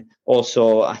there. And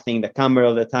also I think the camber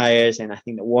of the tires, and I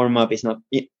think the warm up is not,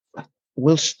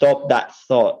 we'll stop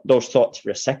those thoughts for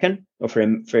a second or for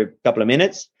a couple of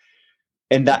minutes.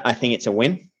 And that, I think it's a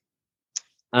win.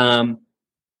 And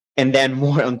then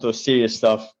more onto serious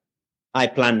stuff. I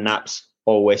plan naps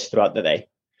always throughout the day.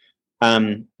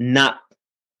 Nap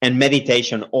and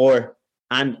meditation or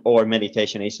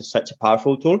meditation is such a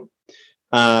powerful tool.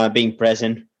 Being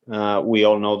present, we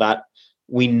all know that.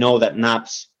 We know that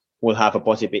naps will have a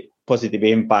positive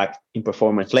impact in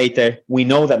performance later. We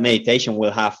know that meditation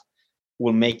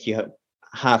will make you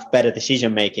have better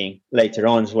decision making later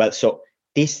on as well. So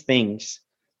these things,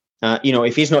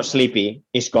 if he's not sleepy,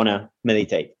 he's gonna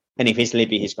meditate, and if he's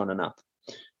sleepy, he's gonna nap.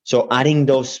 So adding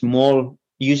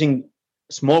using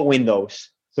small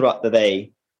windows throughout the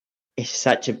day is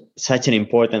such an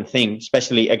important thing.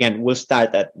 Especially, again, we'll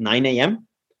start at 9 a.m.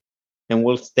 and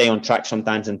we'll stay on track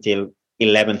sometimes until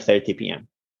 11:30 p.m.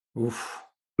 Oof.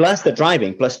 Plus the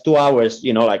driving, plus 2 hours.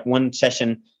 Like one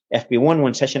session FP1,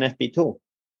 one session FP2.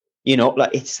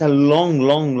 It's a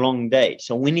long day.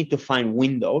 So we need to find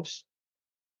windows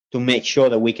to make sure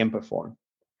that we can perform.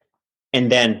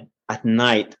 And then at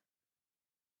night,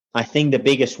 I think the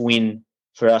biggest win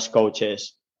for us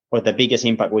coaches, or the biggest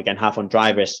impact we can have on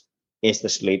drivers, is the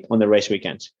sleep on the race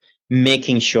weekends,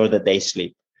 making sure that they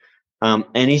sleep. And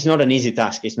it's not an easy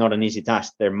task.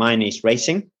 Their mind is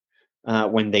racing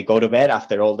when they go to bed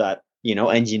after all that,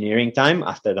 engineering time,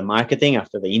 after the marketing,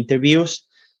 after the interviews,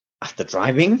 after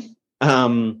driving.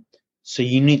 So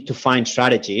you need to find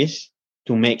strategies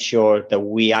to make sure that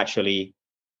we actually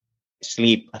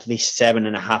sleep at least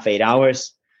 7.5, 8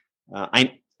 hours.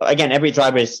 Again, every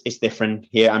driver is different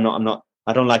here.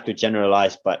 I don't like to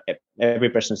generalize, but every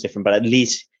person is different, but at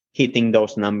least hitting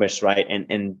those numbers right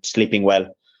and sleeping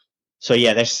well. So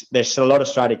yeah, there's a lot of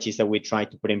strategies that we try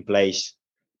to put in place.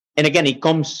 And again, it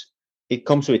comes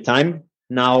with time.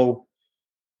 Now,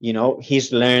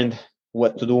 he's learned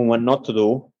what to do and what not to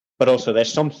do, but also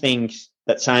there's some things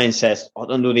that science says, oh,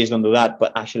 don't do this, don't do that,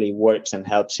 but actually works and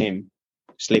helps him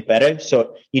sleep better.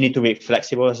 So you need to be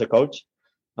flexible as a coach.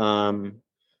 And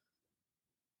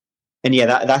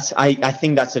yeah, I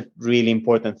think that's a really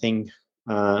important thing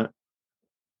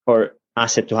or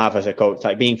asset to have as a coach,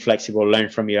 like being flexible, learn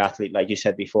from your athlete, like you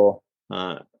said before,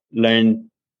 learn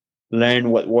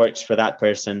what works for that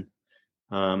person.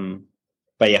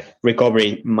 But yeah,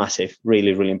 recovery, massive,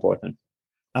 really, really important.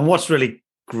 And what's really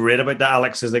great about that,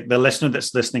 Alex, is like the listener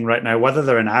that's listening right now, whether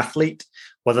they're an athlete,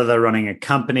 whether they're running a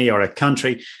company or a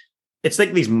country, it's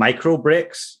like these micro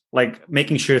breaks, like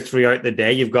making sure throughout the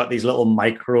day you've got these little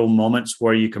micro moments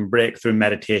where you can break through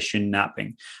meditation,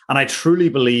 napping. And I truly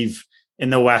believe in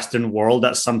the Western world,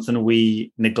 that's something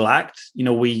we neglect. You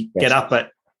know, we get up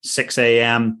at 6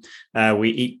 a.m., we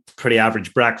eat pretty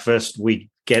average breakfast, we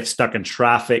get stuck in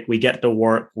traffic, we get to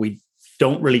work, we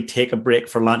don't really take a break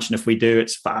for lunch. And if we do,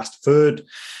 it's fast food.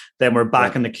 Then we're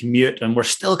back in the commute and we're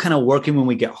still kind of working when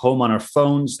we get home on our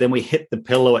phones. Then we hit the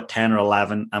pillow at 10 or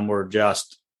 11 and we're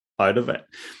just out of it.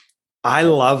 I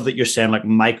love that you're saying like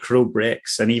micro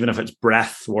breaks. And even if it's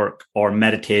breath work or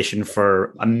meditation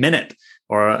for a minute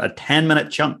or a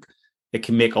 10-minute chunk, it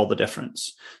can make all the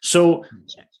difference. So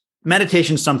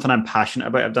meditation is something I'm passionate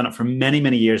about. I've done it for many,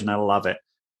 many years and I love it.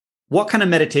 What kind of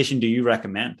meditation do you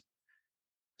recommend?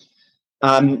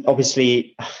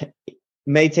 Obviously,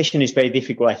 meditation is very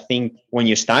difficult, I think, when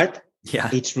you start. Yeah.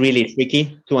 It's really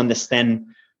tricky to understand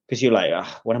because you're like,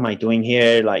 what am I doing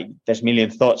here? Like, there's a million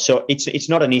thoughts. So it's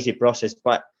not an easy process,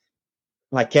 but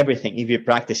like everything, if you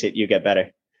practice it, you get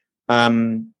better.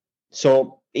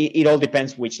 So it all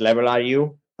depends which level are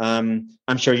you.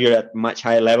 I'm sure you're at much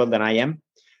higher level than I am.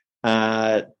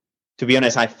 To be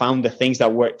honest, I found the things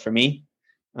that work for me.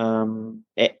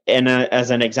 As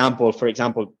an example,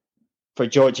 for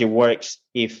George, it works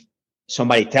if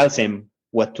somebody tells him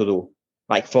what to do,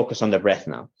 like focus on the breath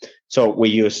now. So we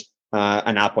use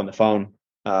an app on the phone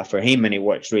for him, and it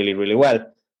works really, really well.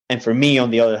 And for me,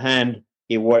 on the other hand,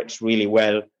 it works really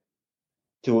well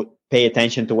to pay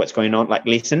attention to what's going on, like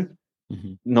listen,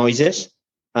 noises.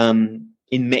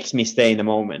 It makes me stay in the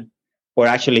moment, or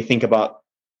actually think about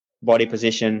body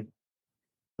position.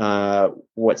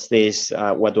 What's this?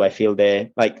 What do I feel there?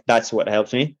 Like, that's what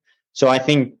helps me. So I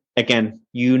think, again,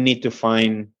 you need to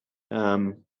find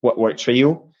what works for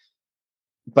you.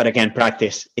 But again,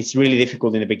 practice. It's really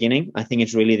difficult in the beginning. I think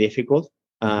it's really difficult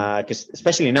because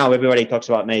especially now, everybody talks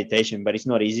about meditation, but it's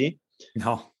not easy.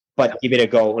 No. But give it a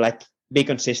go. Like, be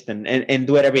consistent and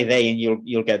do it every day, and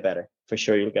you'll get better. For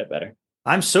sure, you'll get better.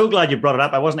 I'm so glad you brought it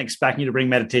up. I wasn't expecting you to bring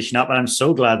meditation up, and I'm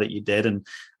so glad that you did. And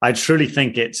I truly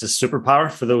think it's a superpower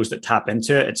for those that tap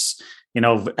into it. It's,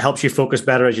 helps you focus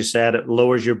better, as you said. It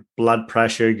lowers your blood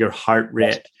pressure, your heart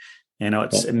rate.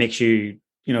 It makes you,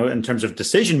 in terms of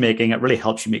decision making, it really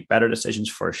helps you make better decisions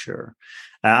for sure.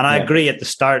 And I agree. At the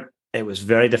start, it was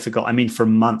very difficult. I mean, for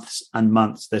months and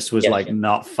months, this was like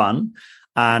not fun.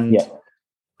 And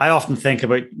I often think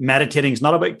about meditating is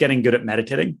not about getting good at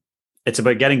meditating. It's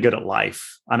about getting good at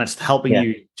life, and it's helping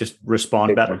you just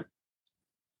respond better.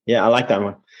 Yeah, I like that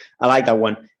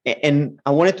one. And I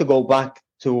wanted to go back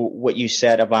to what you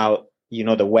said about,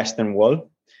 the Western world.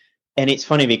 And it's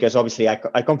funny because obviously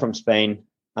I come from Spain,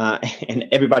 and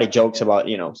everybody jokes about,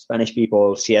 Spanish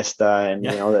people, siesta, and,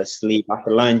 the sleep after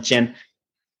lunch. And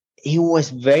it was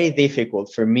very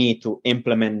difficult for me to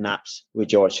implement naps with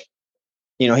George.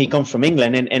 He comes from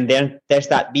England, and then there's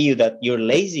that view that you're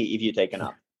lazy if you take a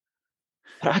nap.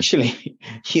 But actually,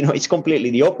 it's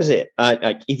completely the opposite.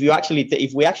 Like if we actually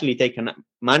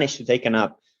manage to take a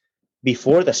nap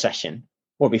before the session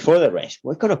or before the race,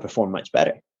 we're going to perform much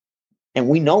better. And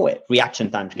we know it.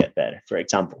 Reaction times get better, for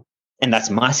example. And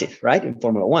that's massive, right? In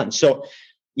Formula One. So,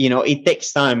 it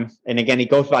takes time. And again,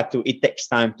 it goes back to, it takes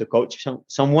time to coach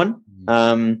someone.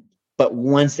 But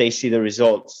once they see the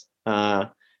results,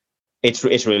 it's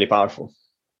really powerful.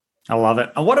 I love it.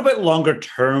 And what about longer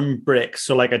term breaks?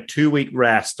 So like a 2-week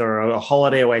rest or a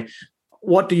holiday away.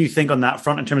 What do you think on that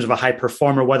front in terms of a high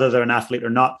performer, whether they're an athlete or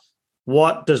not?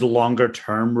 What does longer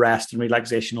term rest and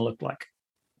relaxation look like?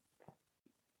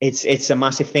 It's a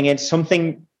massive thing. It's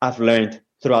something I've learned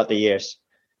throughout the years.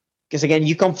 Because again,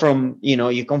 you come from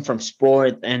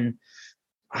sport, and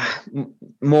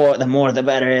the more the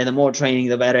better, the more training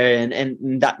the better,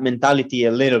 and that mentality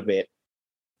a little bit.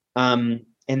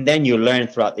 And then you learn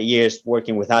throughout the years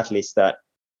working with athletes that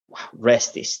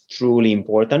rest is truly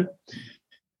important.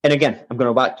 And again, I'm going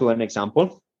to go back to an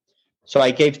example. So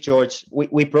I gave George,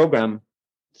 we program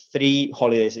 3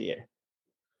 holidays a year.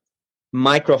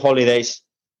 Micro holidays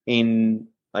in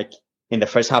the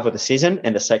first half of the season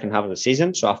and the second half of the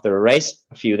season. So after a race,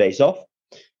 a few days off.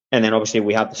 And then obviously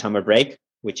we have the summer break,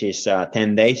 which is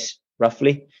 10 days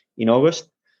roughly in August.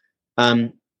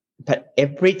 But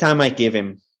every time I give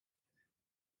him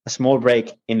a small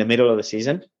break in the middle of the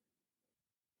season,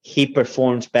 he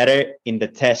performs better in the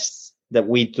tests that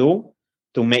we do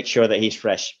to make sure that he's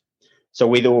fresh. So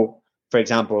we do, for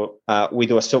example, we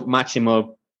do a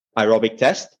sub-maximal aerobic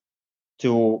test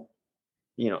to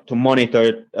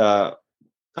monitor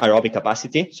aerobic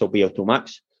capacity, so VO2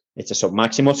 max. It's a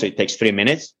sub-maximal, so it takes 3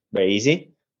 minutes, very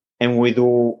easy. And we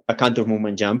do a counter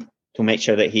movement jump to make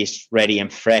sure that he's ready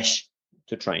and fresh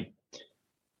to train.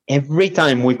 Every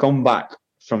time we come back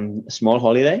from a small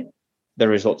holiday, the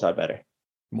results are better.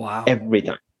 Wow. Every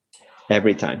time.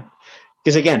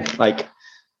 Because again, like,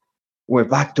 we're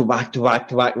back to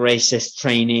back races,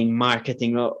 training,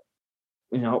 marketing,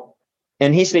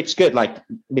 and he sleeps good. Like,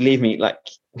 believe me, like,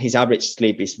 his average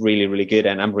sleep is really, really good.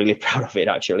 And I'm really proud of it,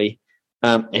 actually.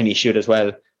 And he should as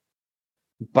well.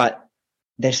 But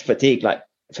there's fatigue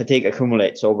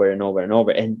accumulates over and over and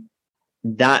over. And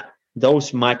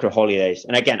those micro holidays,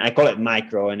 and again, I call it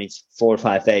micro, and it's 4 or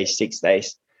 5 days, 6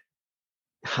 days,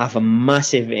 have a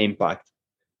massive impact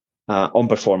on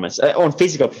performance, on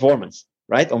physical performance,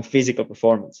 right? On physical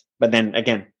performance. But then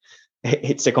again,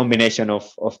 it's a combination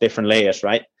of different layers,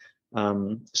 right?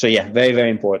 So yeah, very,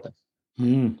 very important.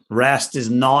 Rest is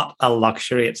not a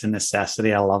luxury. It's a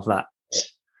necessity. I love that.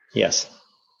 Yes.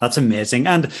 That's amazing.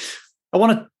 And I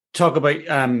want to talk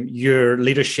about your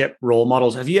leadership role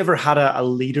models. Have you ever had a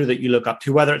leader that you look up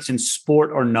to, whether it's in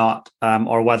sport or not,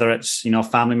 or whether it's,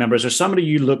 family members or somebody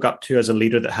you look up to as a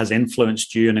leader that has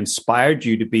influenced you and inspired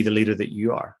you to be the leader that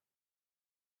you are?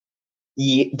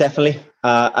 Yeah, definitely.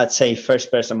 I'd say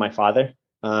first person, my father.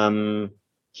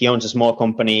 He owns a small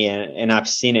company, and I've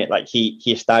seen it. Like,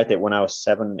 he started when I was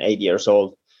 7, 8 years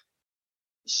old.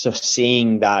 So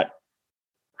seeing that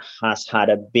has had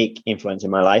a big influence in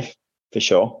my life, for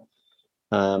sure.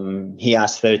 He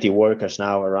has 30 workers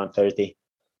now, around 30.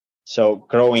 So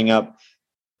growing up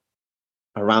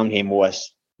around him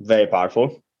was very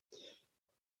powerful.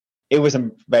 It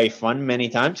wasn't very fun many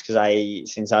times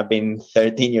because since I've been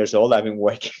 13 years old, I've been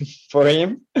working for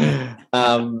him.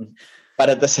 But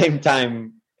at the same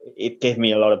time, it gave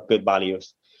me a lot of good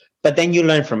values. But then you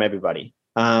learn from everybody.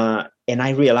 And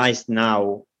I realized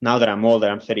now that I'm older,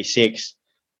 I'm 36,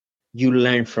 you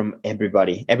learn from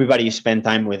everybody. Everybody you spend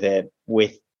time with,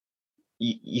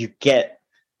 you get,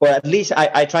 or at least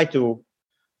I try to,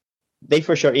 they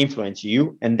for sure influence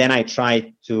you. And then I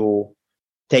try to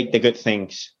take the good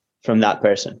things from that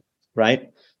person,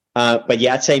 right? But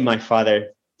yeah, I'd say my father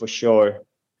for sure.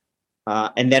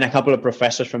 And then a couple of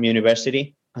professors from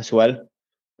university as well.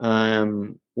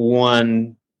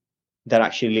 One that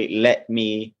actually let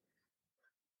me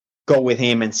go with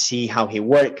him and see how he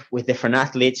worked with different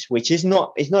athletes, which is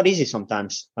not easy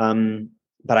sometimes.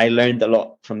 But I learned a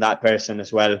lot from that person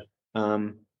as well.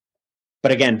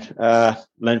 But again,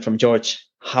 learned from George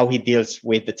how he deals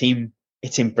with the team.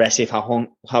 It's impressive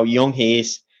how young he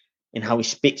is and how he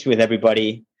speaks with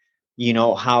everybody,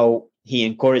 how he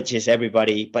encourages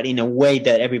everybody, but in a way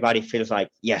that everybody feels like,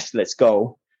 yes, let's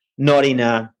go. Not in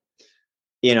a,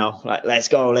 like, let's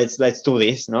go, let's do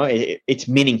this. No, it's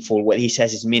meaningful. What he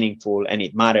says is meaningful and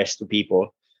it matters to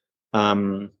people.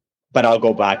 But I'll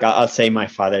go back. I'll say my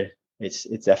father. It's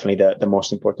definitely the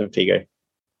most important figure.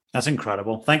 That's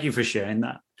incredible. Thank you for sharing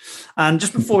that. And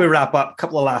just before we wrap up, a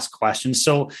couple of last questions.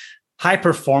 So high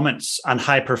performance and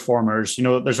high performers,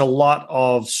 there's a lot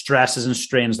of stresses and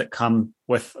strains that come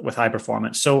with high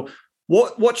performance. So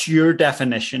what's your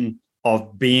definition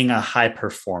of being a high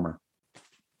performer?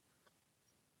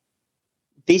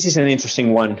 This is an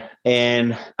interesting one,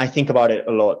 and I think about it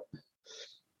a lot.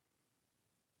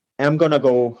 And I'm gonna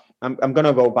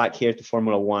go back here to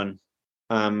Formula One,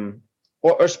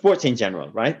 or sports in general,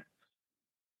 right?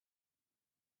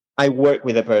 I work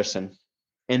with a person,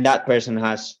 and that person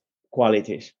has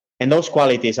qualities, and those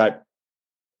qualities are,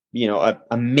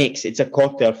 a mix. It's a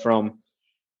cocktail from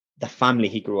the family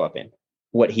he grew up in,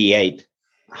 what he ate,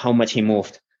 how much he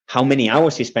moved, how many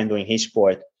hours he spent doing his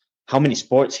sport, how many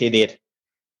sports he did,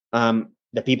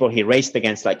 the people he raced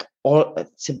against,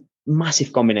 it's a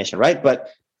massive combination, right? But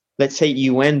let's say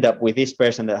you end up with this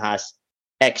person that has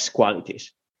X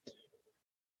qualities.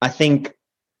 I think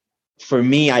for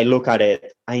me, I look at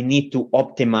it, I need to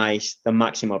optimize the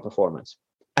maximal performance.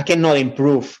 I cannot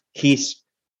improve his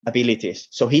abilities.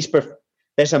 So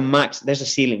there's a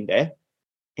ceiling there.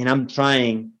 And I'm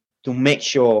trying to make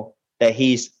sure that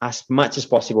he's as much as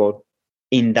possible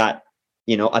in that,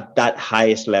 at that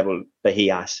highest level that he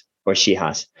has or she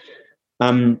has.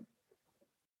 So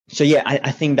yeah,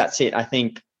 I think that's it. I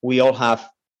think we all have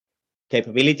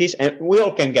capabilities and we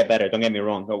all can get better. Don't get me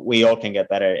wrong. We all can get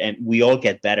better and we all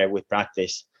get better with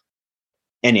practice.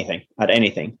 At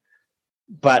anything.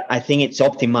 But I think it's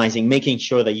optimizing, making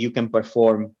sure that you can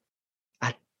perform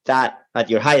at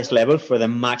your highest level for the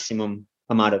maximum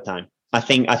amount of time. I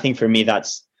think for me,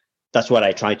 that's what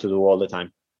I try to do all the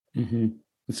time.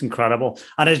 Mm-hmm. It's incredible.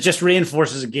 And it just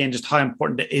reinforces again just how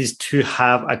important it is to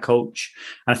have a coach.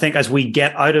 And I think as we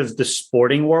get out of the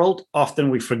sporting world, often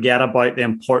we forget about the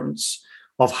importance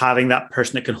of having that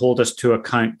person that can hold us to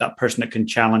account, that person that can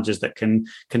challenge us, that can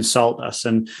consult us.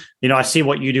 And, I see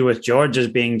what you do with George as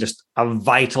being just a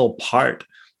vital part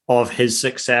of his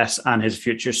success and his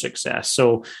future success.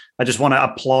 So I just want to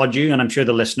applaud you, and I'm sure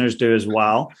the listeners do as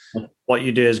well. What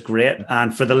you do is great.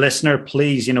 And for the listener,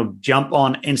 please, jump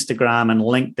on Instagram and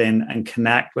LinkedIn and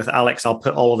connect with Alex. I'll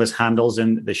put all of his handles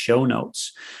in the show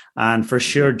notes. And for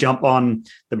sure, jump on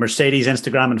the Mercedes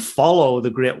Instagram and follow the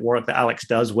great work that Alex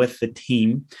does with the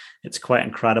team. It's quite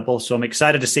incredible. So I'm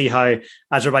excited to see how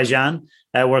Azerbaijan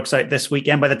works out this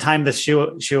weekend. By the time this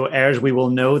show airs, we will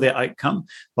know the outcome.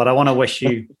 But I want to wish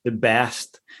you the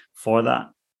best for that.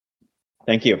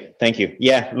 Thank you.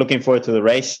 Yeah, looking forward to the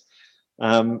race.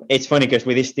 It's funny because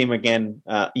with this team again,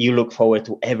 you look forward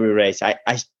to every race.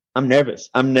 I'm nervous.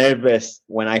 I'm nervous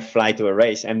when I fly to a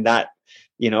race, and that,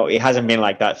 it hasn't been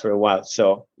like that for a while.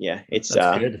 So yeah, it's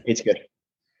good.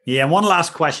 Yeah. And one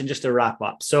last question just to wrap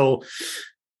up. So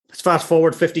let's fast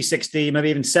forward 50, 60, maybe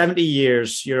even 70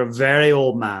 years. You're a very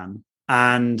old man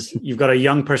and you've got a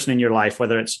young person in your life,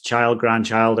 whether it's a child,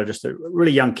 grandchild, or just a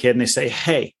really young kid. And they say,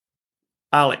 hey,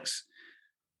 Alex,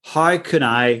 how can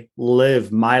I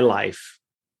live my life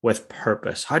with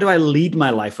purpose? How do I lead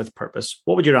my life with purpose?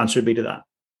 What would your answer be to that?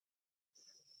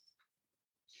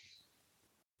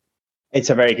 It's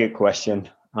a very good question.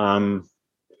 And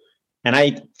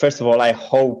first of all, I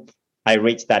hope I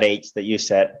reach that age that you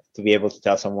said to be able to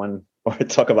tell someone or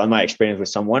talk about my experience with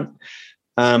someone.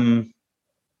 I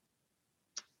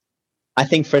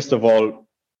think, first of all,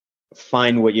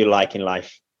 find what you like in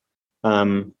life.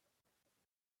 I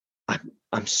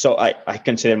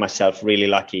consider myself really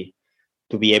lucky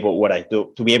to be able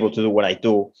to do what I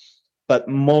do. But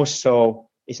more so,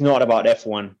 it's not about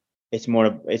F1.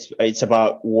 It's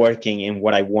about working in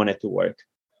what I wanted to work.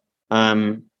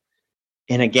 And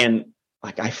again,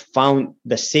 like I found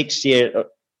the 6 year,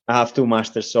 I have 2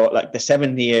 masters. So like the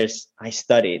 7 years I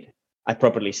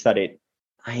properly studied.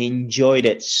 I enjoyed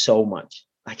it so much,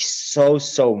 like so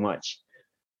much.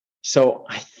 So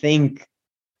I think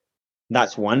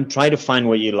that's one. Try to find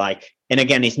what you like. And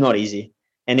again, it's not easy.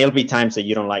 And there'll be times that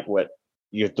you don't like what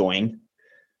you're doing.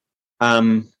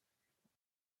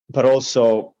 But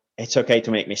also, it's okay to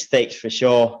make mistakes for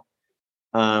sure.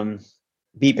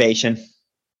 Be patient.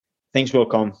 Things will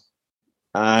come.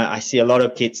 I see a lot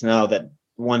of kids now that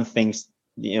want things,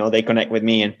 they connect with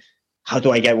me and how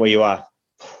do I get where you are?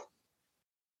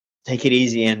 Take it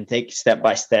easy and take step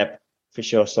by step for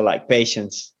sure. So like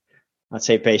patience, I'd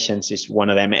say patience is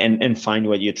one of them, and find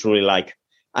what you truly like.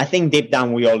 I think deep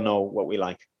down, we all know what we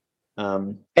like.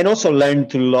 And also learn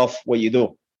to love what you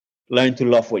do.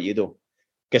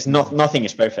 Because nothing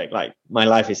is perfect. Like my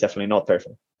life is definitely not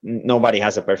perfect. Nobody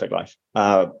has a perfect life.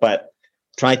 But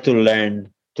try to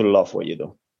learn to love what you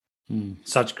do.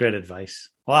 Such great advice.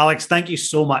 Well, Alex, thank you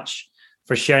so much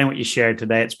for sharing what you shared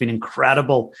today. It's been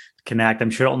incredible to connect.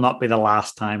 I'm sure it'll not be the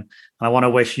last time. And I want to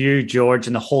wish you, George,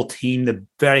 and the whole team the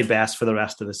very best for the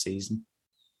rest of the season.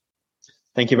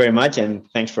 Thank you very much. And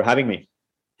thanks for having me.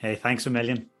 Hey, thanks a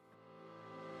million.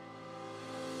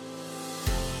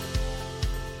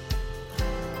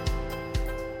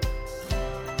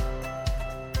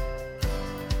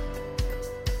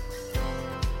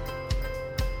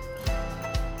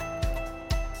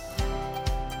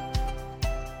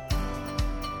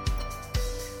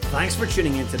 Thanks for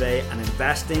tuning in today and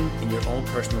investing in your own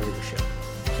personal leadership.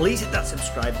 Please hit that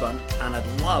subscribe button, and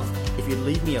I'd love if you'd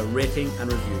leave me a rating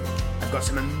and review. I've got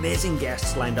some amazing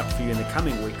guests lined up for you in the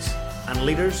coming weeks. And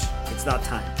leaders, it's that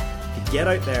time to get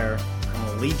out there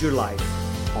and lead your life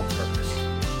on purpose.